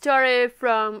would be story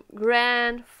from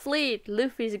Grand Fleet,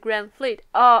 Luffy's Grand Fleet.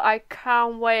 Oh, I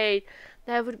can't wait.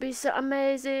 That would be so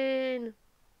amazing.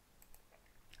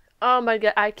 Oh my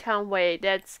god, I can't wait.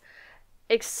 That's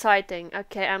exciting.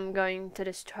 Okay, I'm going to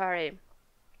the story.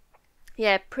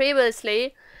 Yeah,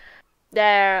 previously,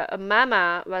 their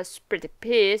mama was pretty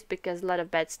pissed because a lot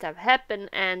of bad stuff happened,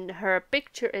 and her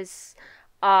picture is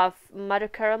of Mother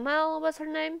Caramel, was her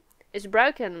name, is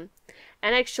broken.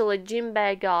 And actually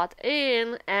Jimbei got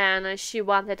in and she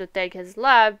wanted to take his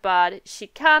life, but she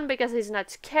can't because he's not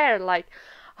scared. Like,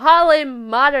 holy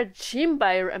mother,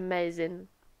 Jimbei, you're amazing.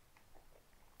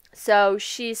 So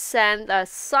she sent a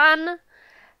sun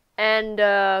and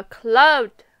a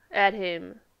cloud at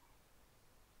him.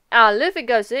 Luffy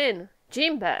goes in.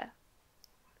 Jimbei.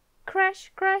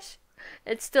 Crash, crash.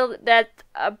 It's still that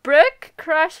Brook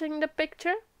crashing the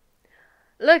picture.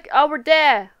 Look, over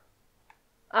there.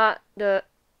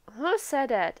 Who said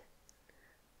that?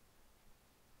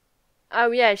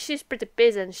 Oh yeah, she's pretty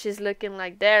pissed and she's looking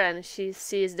like there and she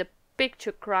sees the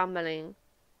picture crumbling.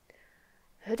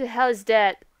 Who the hell is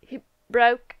that? He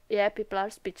broke. Yeah, people are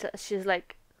speechless. She's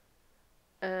like,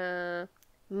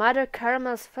 Mother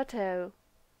Caramel's photo.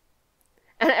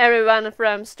 And everyone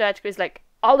from Stretch is like,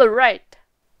 alright.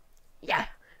 Yeah,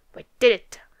 we did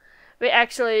it. We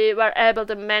actually were able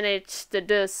to manage to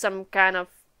do some kind of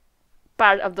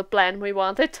part of the plan we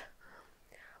wanted.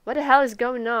 What the hell is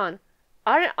going on?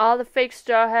 Aren't all the fake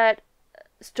Straw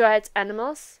Hats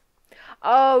animals?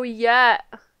 Oh yeah.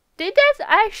 Did that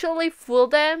actually fool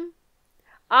them?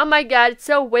 Oh my god, it's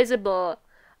so visible.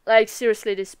 Like,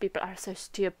 seriously, these people are so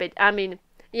stupid. I mean,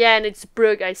 yeah, and it's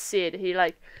Brook, I see it. He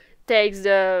like takes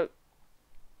the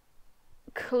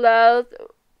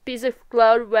piece of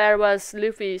cloth where was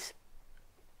Luffy's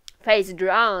face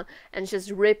drawn and just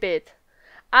rip it.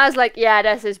 I was like, yeah,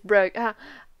 that's his Brook.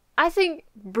 I think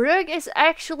Brook is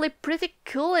actually pretty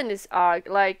cool in this arc.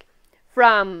 Like,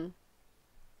 from...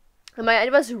 I mean,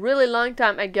 it was a really long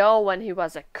time ago when he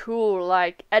was a cool,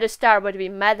 like, at the start when we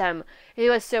met him, he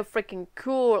was so freaking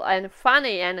cool and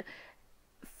funny, and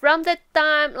from that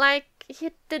time, like,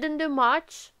 he didn't do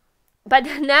much. But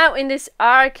now in this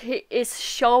arc, he is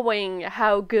showing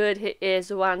how good he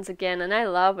is once again, and I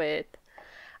love it.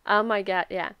 Oh my god,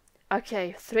 yeah.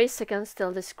 Okay, 3 seconds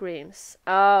till the screams.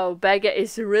 Oh, Begga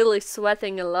is really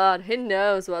sweating a lot. He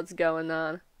knows what's going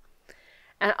on.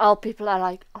 And all people are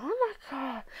like, oh my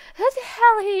god, who the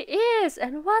hell he is?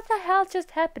 And what the hell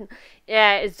just happened?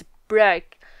 Yeah, it's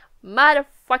Brook.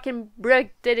 Motherfucking Brook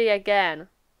did it again.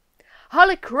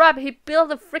 Holy crap, he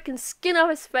peeled the freaking skin off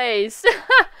his face.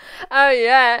 Oh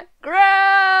yeah,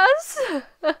 gross.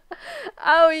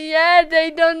 Oh yeah, they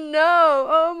don't know.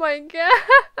 Oh my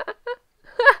god.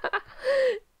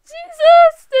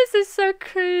 Jesus, this is so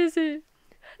crazy.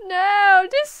 No,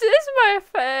 this is my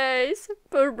face.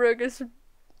 Poor Brook is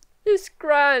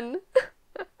crying.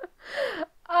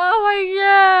 Oh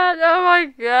my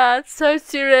god, so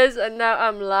serious, and now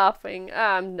I'm laughing.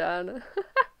 I'm done.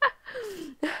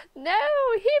 No,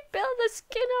 he peeled the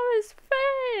skin off his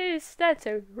face. That's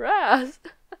so gross.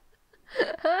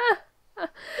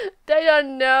 They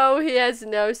don't know he has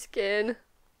no skin.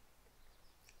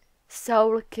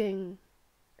 Soul King.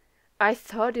 I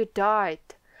thought you died.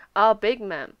 Oh, Big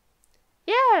Man.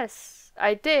 Yes,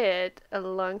 I did a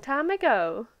long time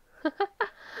ago.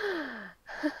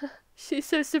 She's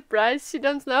so surprised she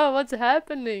don't know what's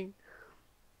happening.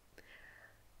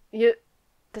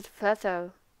 That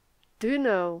photo. Do you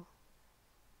know?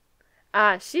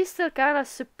 She's still kind of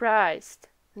surprised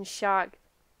and shocked.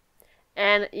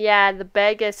 And yeah, the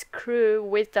Vegas crew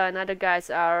with the other guys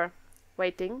are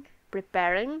waiting,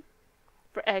 preparing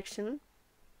for action.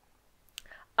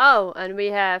 Oh, and we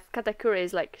have Katakuri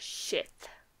is like, shit.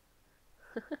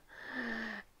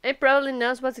 He probably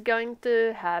knows what's going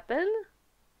to happen.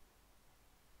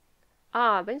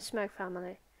 Benchmark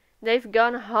family. They've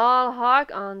gone whole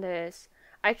hog on this.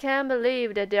 I can't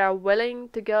believe that they are willing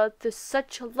to go to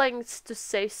such lengths to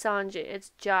save Sanji,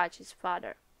 its judge, his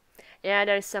father. Yeah,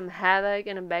 there's some havoc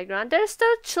in the background. They're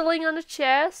still chilling on the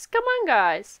chairs. Come on,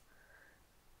 guys.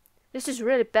 This is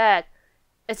really bad.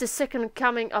 It's the second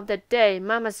coming of the day.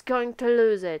 Mama's going to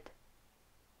lose it.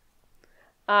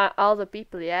 All the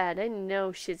people, yeah, they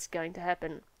know shit's going to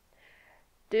happen.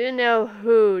 Do you know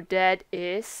who that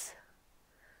is?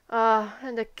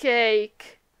 And the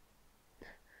cake.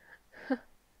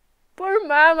 Poor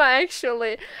Mama,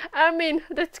 actually. I mean,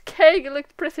 that cake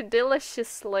looked pretty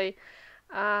deliciously.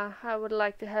 I would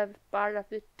like to have part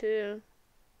of it too.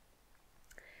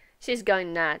 She's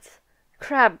going nuts.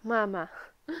 Crap, Mama.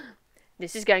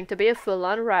 This is going to be a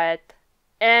full-on riot.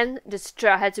 And the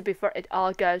straw hats before it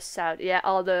all goes south. Yeah,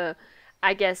 all the,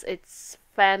 I guess it's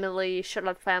family,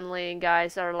 Charlotte family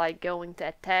guys are like going to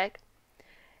attack.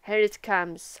 Here it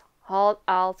comes. Hold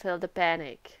all till the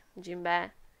panic.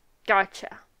 Jimbei.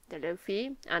 Gotcha. The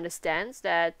Luffy understands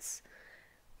that.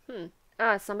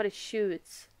 Somebody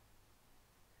shoots.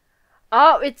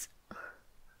 Oh, it's.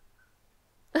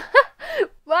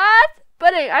 What?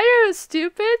 Pudding, are you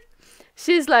stupid?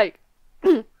 She's like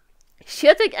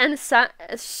shooting at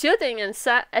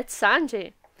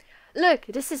Sanji. Look,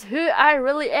 this is who I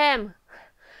really am.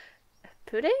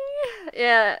 Pudding?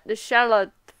 Yeah, the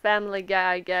Charlotte family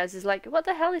guy, I guess, is like, what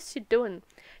the hell is she doing?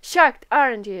 Shocked,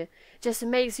 aren't you? Just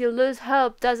makes you lose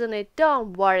hope, doesn't it?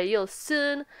 Don't worry, you'll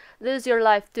soon lose your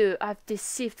life too. I've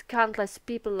deceived countless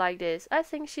people like this. I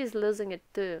think she's losing it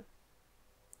too.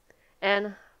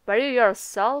 And were you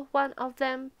yourself one of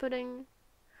them, Pudding?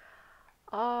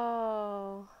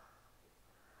 Oh,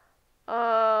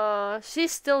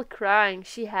 she's still crying.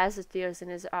 She has the tears in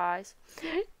his eyes.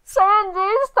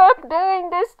 Sanji, stop doing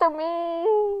this to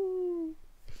me.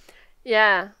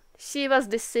 Yeah, she was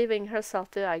deceiving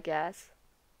herself too, I guess.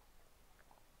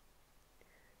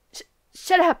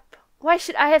 Shut up! Why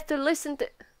should I have to listen to...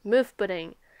 Move,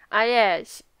 Pudding. Yeah,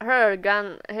 her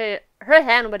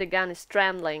hand with the gun is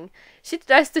trembling. She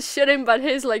tries to shoot him, but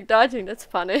he's like dodging. That's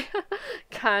funny.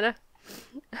 Kinda.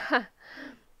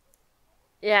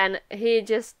 Yeah, and he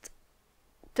just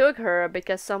took her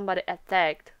because somebody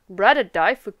attacked. Brother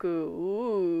Daifuku.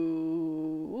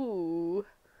 Ooh.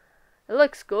 It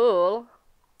looks cool.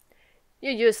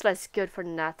 You useless good for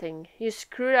nothing. You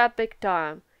screwed up big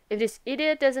time. If this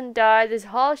idiot doesn't die, this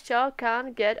whole show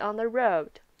can't get on the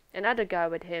road. Another guy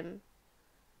with him.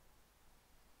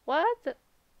 What?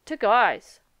 Two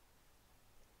guys.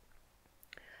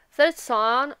 Third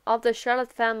son of the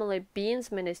Charlotte family,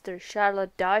 Beans Minister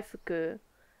Charlotte Daifuku.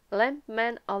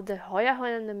 Lampman of the Hoya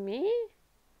Hoya no Mi?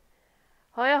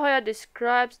 Hoya Hoya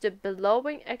describes the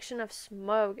billowing action of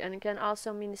smoke and can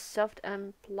also mean soft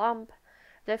and plump.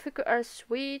 Daifuku are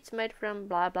sweets made from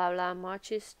blah blah blah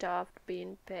mochi stuffed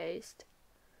bean paste.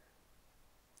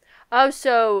 Oh,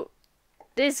 so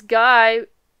this guy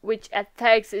which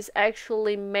attacks is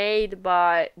actually made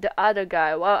by the other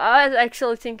guy. Well, I was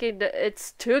actually thinking that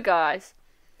it's two guys.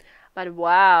 But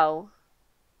wow.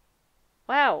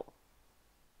 Wow.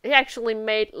 He actually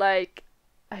made like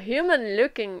a human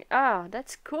looking. Oh,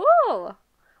 that's cool.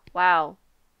 Wow.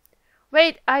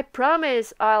 Wait, I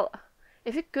promise I'll...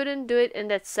 If you couldn't do it in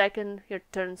that second, your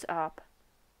turn's up.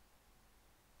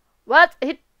 What?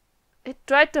 He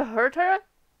tried to hurt her?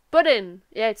 Put in.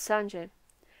 Yeah, it's Sanji.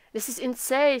 This is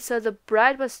insane. So the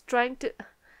bride was trying to...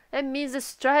 That means the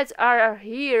strides are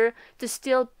here to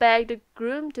still beg the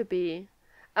groom to be.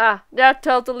 They're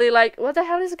totally like, what the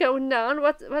hell is going on?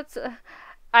 What's...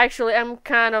 Actually, I'm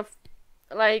kind of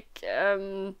like,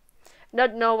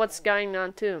 not know what's going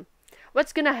on too.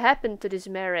 What's gonna happen to this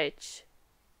marriage?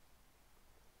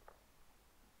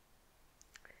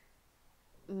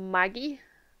 Maggie?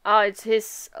 Oh, it's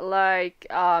his, like,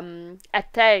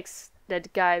 attacks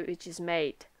that guy which is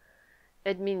made.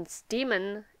 It means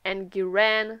demon, and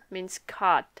Giran means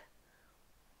cut.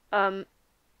 Sanji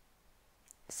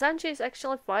is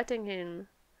actually fighting him,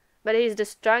 but he's the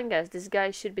strongest. This guy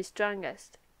should be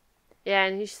strongest. Yeah,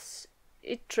 and he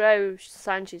throws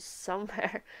Sanji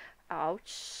somewhere.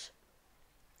 Ouch.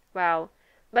 Wow.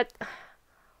 But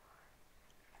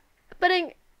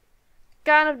I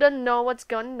kind of don't know what's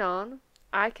going on.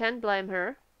 I can't blame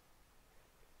her.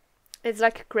 It's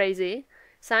like crazy.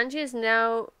 Sanji is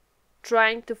now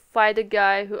trying to fight the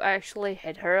guy who actually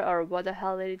hit her, or what the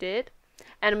hell he did.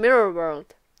 And Mirror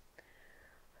World.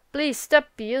 Please stop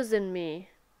using me.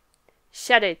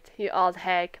 Shut it, you old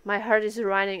hag. My heart is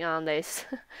running on this.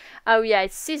 Oh yeah,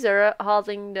 it's Caesar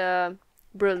holding the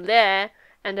brulee,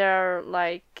 and they're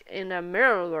like in a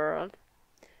mirror world.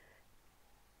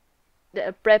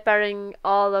 They're preparing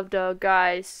all of the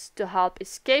guys to help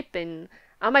escaping.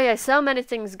 Oh my god, so many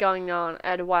things going on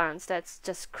at once. That's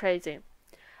just crazy.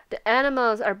 The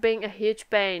animals are being a huge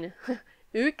pain.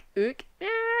 Ook, ook,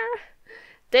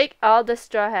 take out the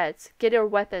straw hats. Get your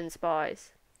weapons,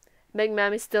 boys. Big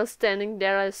Mom is still standing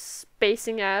there,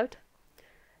 spacing out.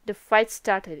 The fight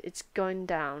started. It's going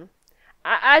down.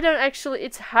 I don't actually.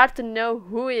 It's hard to know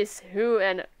who is who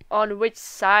and on which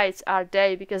sides are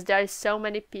they, because there is so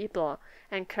many people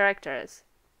and characters.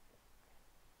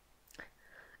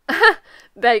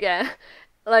 Vega,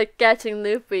 like catching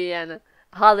Luffy and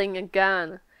holding a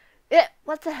gun. Yeah,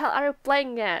 what the hell are you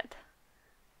playing at?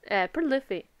 Poor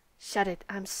Luffy. Shut it,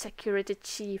 I'm security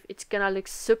chief. It's gonna look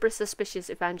super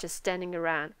suspicious if I'm just standing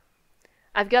around.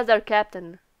 I've got their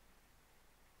captain.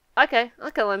 Okay, I'll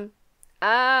kill him.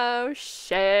 Oh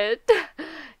shit.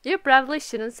 You probably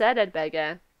shouldn't say that,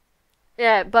 Vega.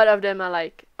 Yeah, both of them are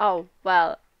like, oh,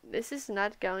 well, this is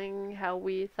not going how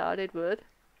we thought it would.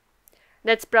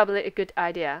 That's probably a good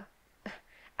idea.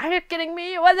 Are you kidding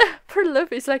me? What the? Poor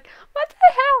Luffy's like, what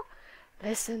the hell?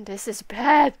 Listen, this is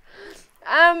bad.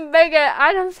 Vega,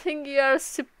 I don't think you're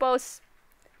supposed...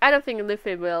 I don't think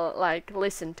Luffy will, like,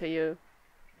 listen to you.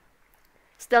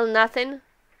 Still nothing?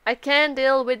 I can't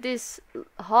deal with this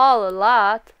whole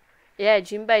lot. Yeah,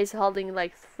 Jimbei is holding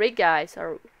like 3 guys,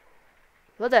 or...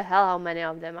 What the hell, how many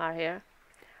of them are here?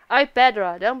 Oi,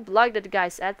 Pedro, don't block that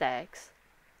guy's attacks.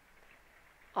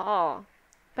 Oh.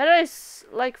 Pedro is,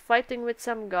 like, fighting with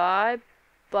some guy,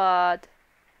 but...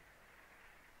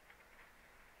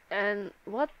 And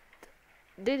what?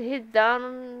 Did he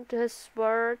down to his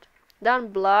sword? Down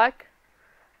block?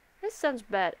 This sounds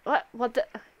bad. What the?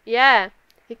 Yeah,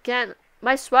 he can.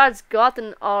 My sword's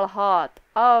gotten all hot.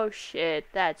 Oh shit,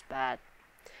 that's bad.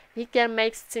 He can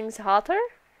make things hotter?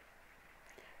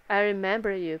 I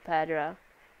remember you, Pedro.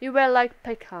 You were like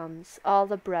Peckham's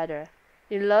older brother.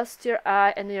 You lost your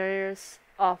eye and your ears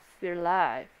of your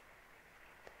life.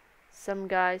 Some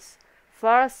guys.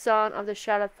 First son of the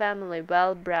Charlotte family,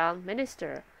 well-brown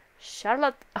minister.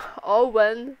 Charlotte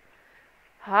Owen,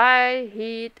 high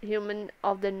heat human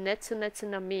of the Netsu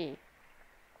no Mi.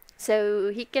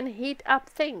 So he can heat up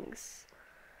things.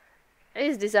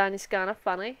 His design is kind of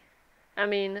funny. I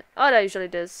mean, Oda usually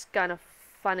does kind of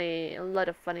funny, a lot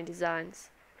of funny designs.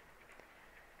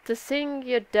 To think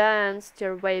you danced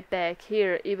your way back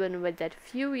here even with that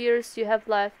few years you have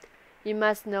left, you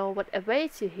must know what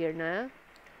awaits you here now.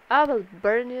 I will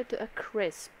burn you to a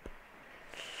crisp.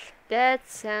 That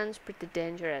sounds pretty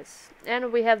dangerous.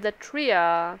 And we have the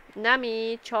trio,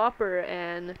 Nami, Chopper,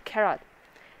 and Carrot.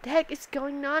 The heck is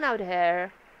going on out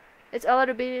here? It's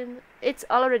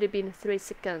already been 3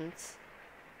 seconds.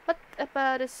 What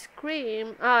about a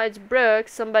scream? Oh, it's Brook.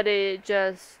 Somebody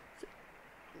just...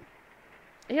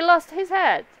 He lost his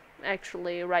head,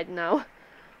 actually, right now.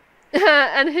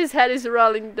 And his head is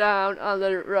rolling down on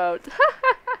the road.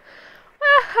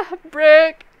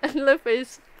 Brook and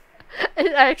Luffy's...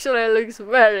 It actually looks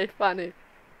very funny.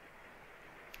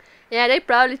 Yeah, they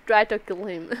probably tried to kill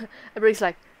him. And Brook's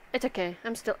like, it's okay,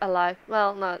 I'm still alive.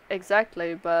 Well, not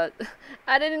exactly, but...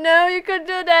 I didn't know you could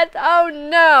do that. Oh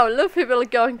no, Luffy will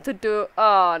going to do...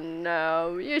 Oh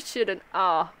no, you shouldn't...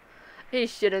 Oh, he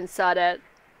shouldn't saw that.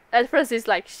 At first he's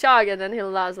like shocked and then he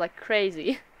laughs like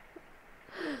crazy.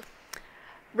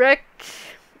 Brook,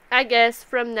 I guess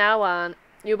from now on,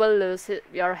 you will lose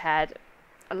your head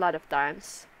a lot of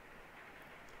times.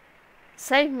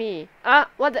 Save me.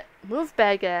 What the? Move,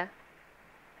 Beggar.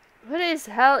 What is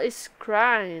hell is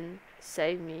crying?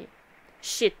 Save me.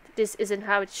 Shit, this isn't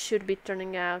how it should be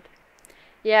turning out.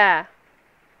 Yeah.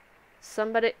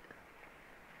 Somebody...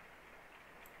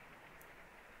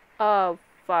 Oh,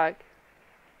 fuck.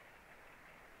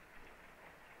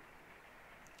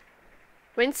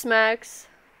 Wind smokes.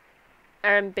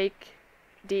 I'm big.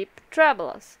 deep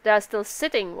troubles. They are still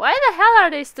sitting. Why the hell are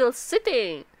they still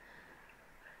sitting?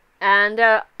 And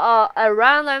they're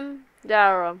around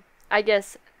them. I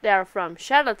guess they're from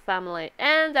Charlotte family,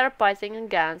 and they're pointing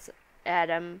guns at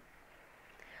them.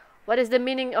 What is the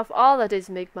meaning of all of this,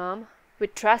 Big Mom? We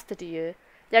trusted you.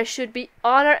 There should be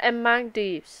honor among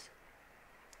thieves.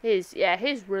 He's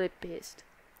really pissed.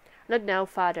 Not now,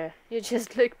 Father. You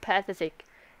just look pathetic.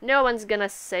 No one's gonna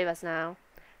save us now.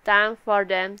 Time for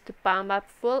them to pump up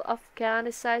full of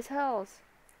candy-sized holes.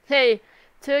 Hey,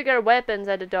 took our weapons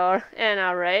at the door and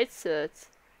our raid suits.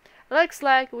 Looks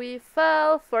like we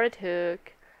fell for it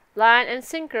hook. Line and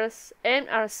sinkers, aimed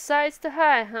our sights too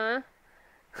high, huh?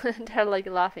 They're like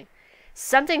laughing.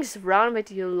 Something's wrong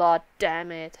with you lot,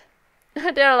 damn it.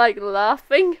 They're like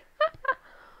laughing.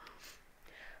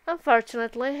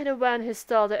 Unfortunately, the one who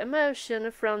stole the emotion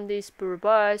from these poor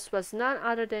boys was none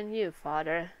other than you,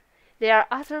 Father. They are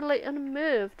utterly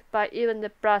unmoved by even the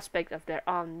prospect of their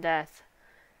own death.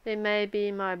 They may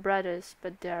be my brothers,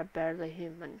 but they are barely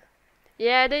human.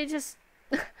 Yeah, they just...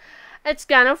 It's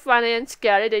kind of funny and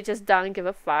scary, they just don't give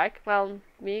a fuck. Well,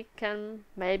 we can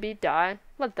maybe die,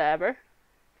 whatever.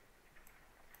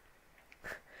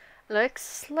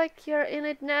 Looks like you're in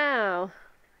it now.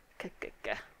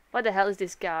 What the hell is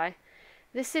this guy?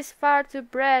 This is far too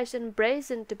brash and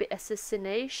brazen to be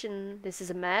assassination. This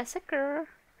is a massacre.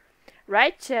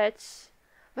 Right, Judge?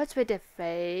 What's with the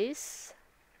face?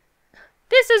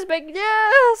 This is big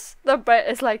news! The bird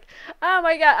is like, oh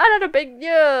my god, another big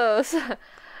news!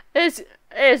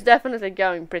 It's definitely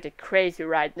going pretty crazy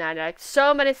right now. Like,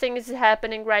 so many things is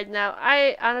happening right now.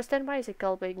 I understand why is it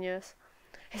called big news.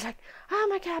 He's like, oh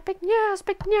my god, big news,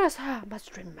 big news! Oh, I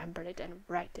must remember it and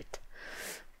write it.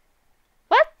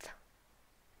 What?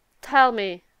 Tell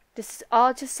me, this is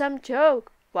all just some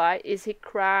joke. Why is he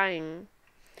crying?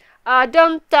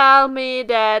 Don't tell me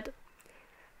that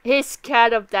he's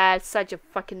scared of that, such a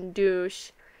fucking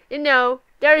douche. You know,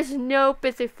 there is no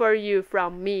pity for you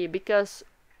from me, because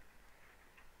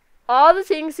all the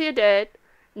things you did,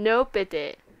 no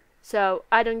pity. So,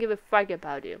 I don't give a fuck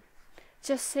about you.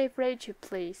 Just save Rachel,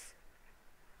 please.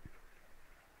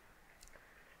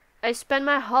 I spent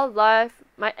my whole life,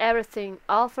 my everything,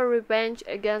 all for revenge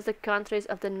against the countries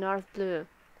of the North Blue.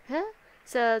 Huh?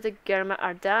 So the Germa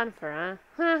are done for,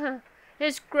 huh?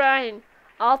 He's crying.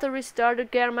 All to restore the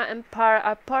Germa Empire,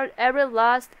 I poured every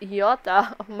last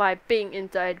iota of my being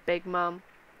into it, Big Mom.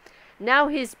 Now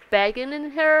he's begging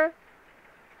in her?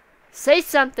 Say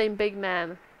something, Big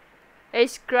Mom.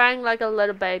 He's crying like a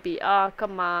little baby. Oh,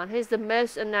 come on. He's the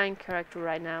most annoying character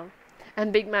right now.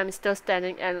 And Big Mom is still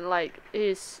standing and like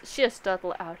she is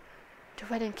totally out. The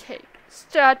wedding cake.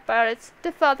 Start pirates.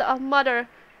 The father of mother.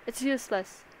 It's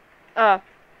useless.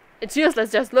 It's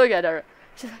useless, just look at her.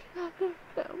 She's like,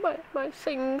 oh, my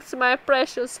things, my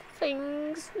precious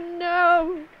things,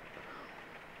 no.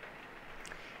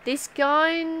 These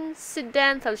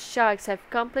coincidental shocks have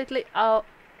completely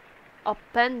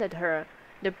upended her.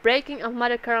 The breaking of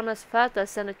Mother Karama's father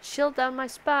sent a chill down my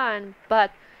spine,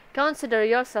 but consider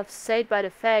yourself saved by the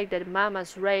fact that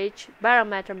Mama's rage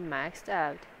barometer maxed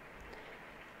out.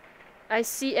 I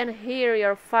see and hear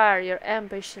your fire, your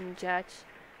ambition, Judge.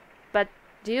 But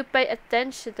do you pay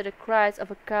attention to the cries of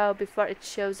a cow before it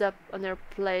shows up on your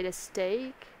plate of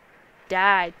steak?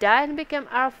 Die and become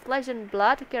our flesh and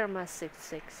blood, Karma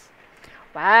 66.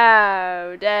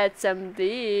 Wow, that's some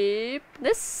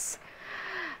deepness.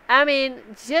 I mean,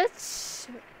 Judge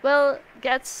will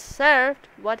get served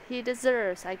what he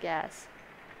deserves, I guess.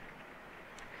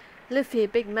 Luffy,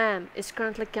 Big Mom, is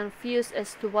currently confused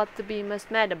as to what to be most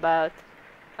mad about.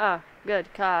 Oh,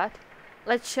 good cut.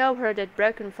 Let's show her that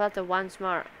broken photo once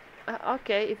more.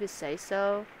 Okay, if you say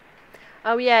so.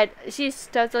 Oh yeah, she's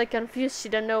totally confused. She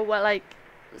don't know what, like,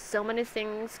 so many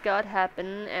things got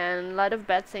happen and a lot of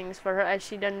bad things for her, and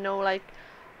she don't know, like,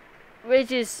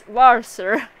 which is worse.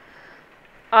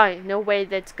 Oh, no way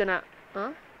that's gonna...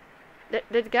 Huh?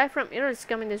 That guy from Earth is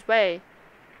coming this way.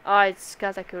 Oh, it's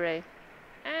Katakure.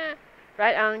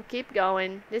 Right on, keep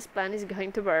going. This plan is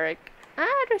going to work.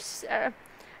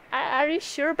 Are you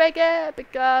sure, Becca?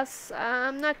 Because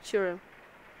I'm not sure.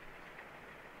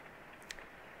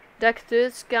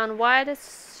 Duck's gone white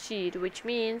as sheet, which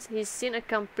means he's seen a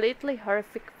completely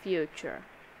horrific future.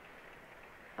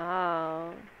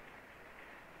 Oh.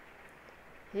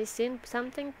 He's seen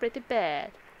something pretty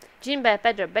bad. Jimbei,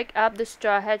 Pedro, back up the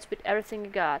straw hats with everything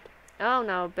you got. Oh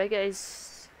no, Becca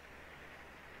is...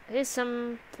 Here's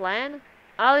some plan?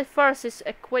 All forces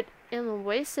equip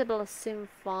invisible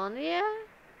symphonia?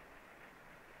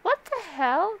 What the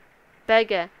hell?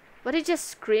 Becca, what did you just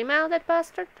scream out, that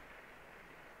bastard?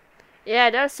 Yeah,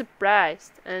 they're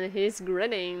surprised, and he's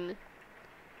grinning.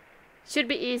 Should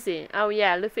be easy. Oh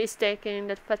yeah, Luffy is taking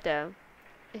that photo.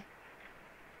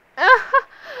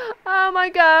 Oh my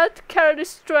god, Carrot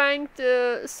is trying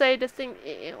to say the thing.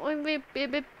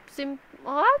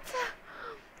 What?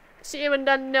 She even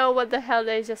doesn't know what the hell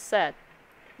they just said.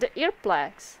 The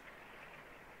earplugs.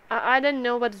 I don't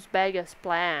know what is Vega's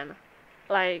plan.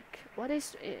 Like, what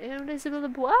is invisible?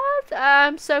 What?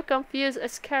 I'm so confused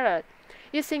as Carrot.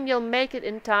 You think you'll make it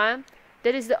in time?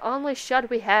 That is the only shot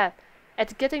we have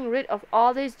at getting rid of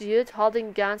all these dudes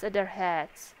holding guns at their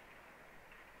heads.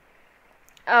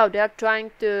 Oh, they're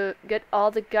trying to get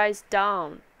all the guys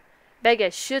down.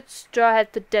 Vega, shoot Straw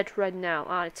Hat to death right now.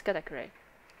 Oh, it's gotta agree.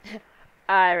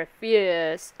 I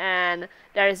refuse. And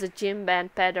there is a Jimbei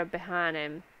and Pedro behind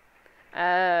him.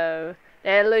 Oh,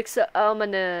 they look so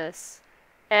ominous.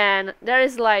 And there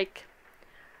is like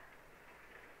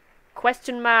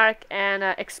question mark and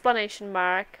exclamation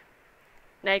mark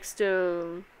next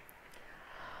to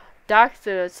Dark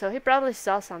Tooth, so he probably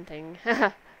saw something.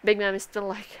 Big Mom is still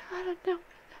like, I don't know.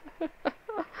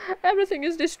 Everything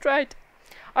is destroyed.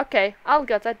 Okay, all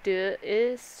gotta do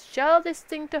is show this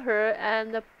thing to her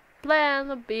and the plan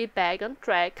will be back on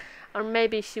track, or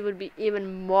maybe she would be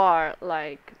even more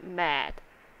like mad.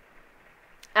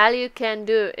 All you can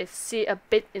do is see a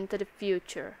bit into the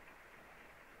future.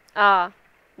 Ah,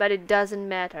 but it doesn't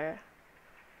matter.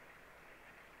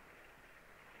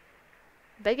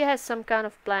 Becky has some kind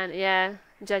of plan. Yeah,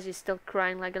 Judge is still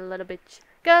crying like a little bitch.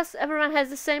 Cause everyone has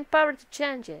the same power to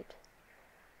change it.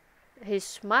 He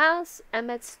smiles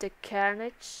amidst the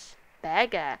carnage.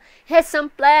 Beggar, he has some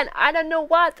plan. I don't know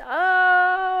what.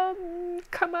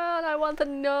 Come on, I want to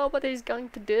know what he's going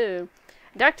to do.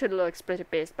 Doctor looks pretty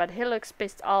pissed, but he looks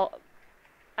pissed all.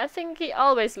 I think he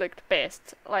always looked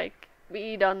pissed. Like,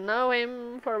 we don't know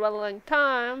him for a long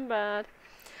time, but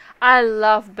I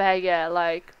love Beggar.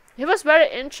 Like, he was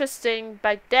very interesting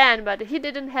back then, but he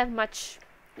didn't have much,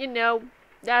 you know,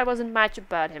 there wasn't much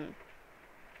about him.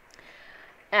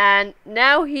 And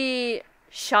now he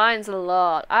shines a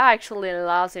lot. I actually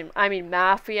love him. I mean,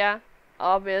 Mafia,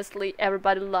 obviously,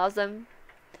 everybody loves him.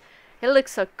 He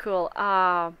looks so cool.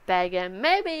 Ah, Beggar,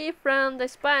 maybe from the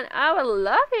spine, I would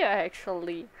love you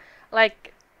actually.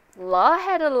 Like, Law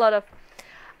had a lot of.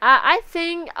 I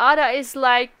think Oda is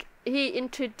like, he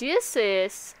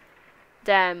introduces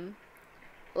them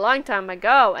long time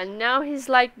ago, and now he's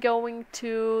like going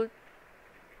to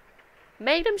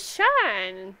make them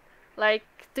shine, like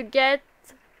to get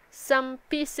some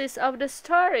pieces of the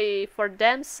story for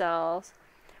themselves.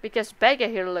 Because Beggar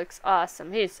here looks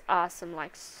awesome. He's awesome,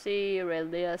 like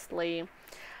seriously.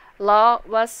 Law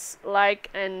was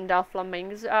like in the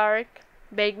Flamingos arc.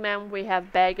 Big Man, we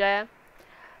have Beggar.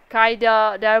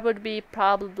 Kaido, there would be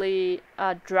probably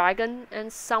a dragon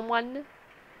and someone.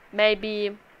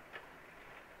 Maybe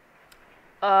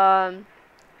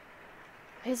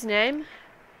his name?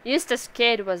 Eustace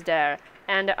Cade was there,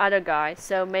 and the other guy,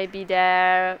 so maybe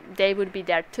they would be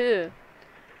there too.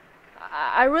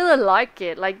 I really like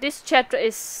it. Like, this chapter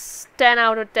is 10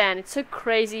 out of 10. It's so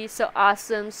crazy, so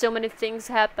awesome, so many things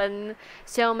happen,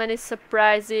 so many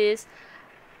surprises.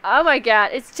 Oh my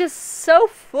god, it's just so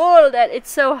full that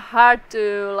it's so hard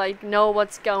to like know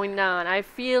what's going on. I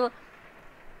feel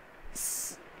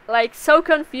like so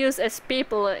confused as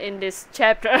people in this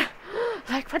chapter.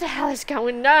 Like, what the hell is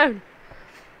going on?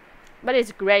 But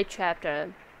it's a great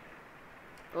chapter.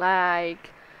 Like,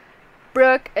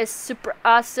 Brook is super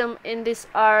awesome in this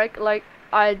arc. Like,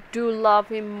 I do love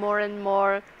him more and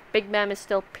more. Big Mom is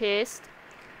still pissed.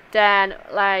 Then,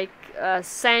 like,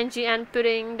 Sanji and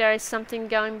Pudding, there is something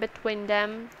going between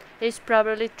them. He's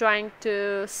probably trying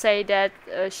to say that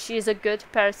she's a good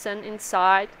person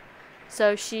inside,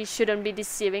 so she shouldn't be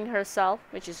deceiving herself,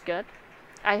 which is good.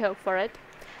 I hope for it.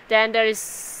 Then there is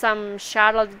some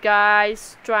Charlotte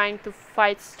guys trying to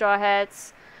fight Straw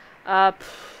Hats.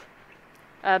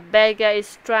 Beggar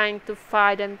is trying to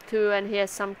fight them too, and he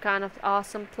has some kind of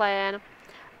awesome plan.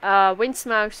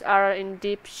 Windsmokes are in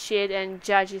deep shit, and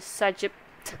Judge is such a...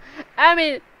 I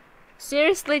mean,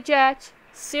 seriously, Judge?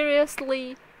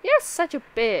 Seriously? You're such a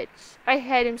bitch. I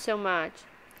hate him so much.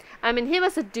 I mean, he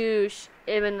was a douche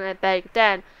even back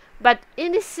then, but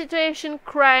in this situation,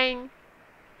 crying,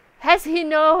 has he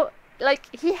no... like,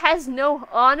 he has no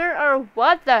honor, or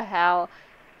what the hell?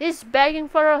 He's begging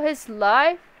for his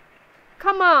life?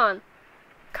 Come on.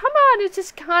 Come on, you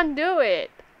just can't do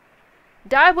it.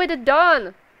 Die with the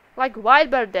dawn. Like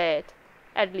Whitebird did,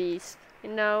 at least, you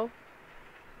know.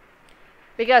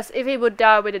 Because if he would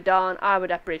die with the dawn, I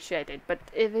would appreciate it. But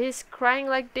if he's crying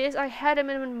like this, I hate him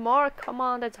even more. Come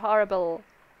on, that's horrible.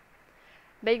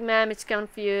 Big Mom is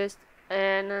confused.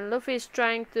 and Luffy is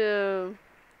trying to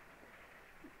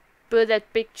put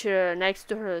that picture next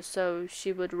to her so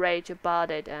she would rage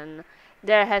about it, and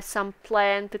there has some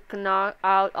plan to knock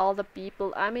out all the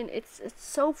people. I mean, it's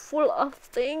so full of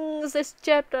things, this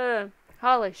chapter.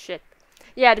 Holy shit.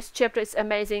 Yeah, this chapter is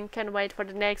amazing. Can't wait for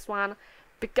the next one,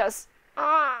 because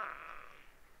I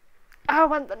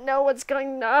want to know what's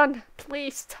going on.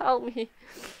 Please tell me.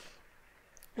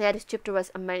 Yeah, this chapter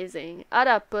was amazing.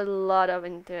 Ada put a lot of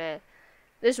into it.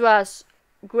 This was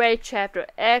great chapter,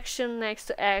 action next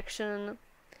to action,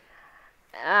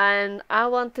 and I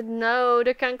want to know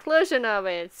the conclusion of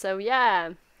it. So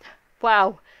yeah,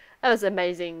 wow, that was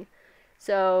amazing.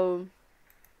 So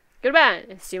goodbye,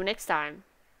 and see you next time.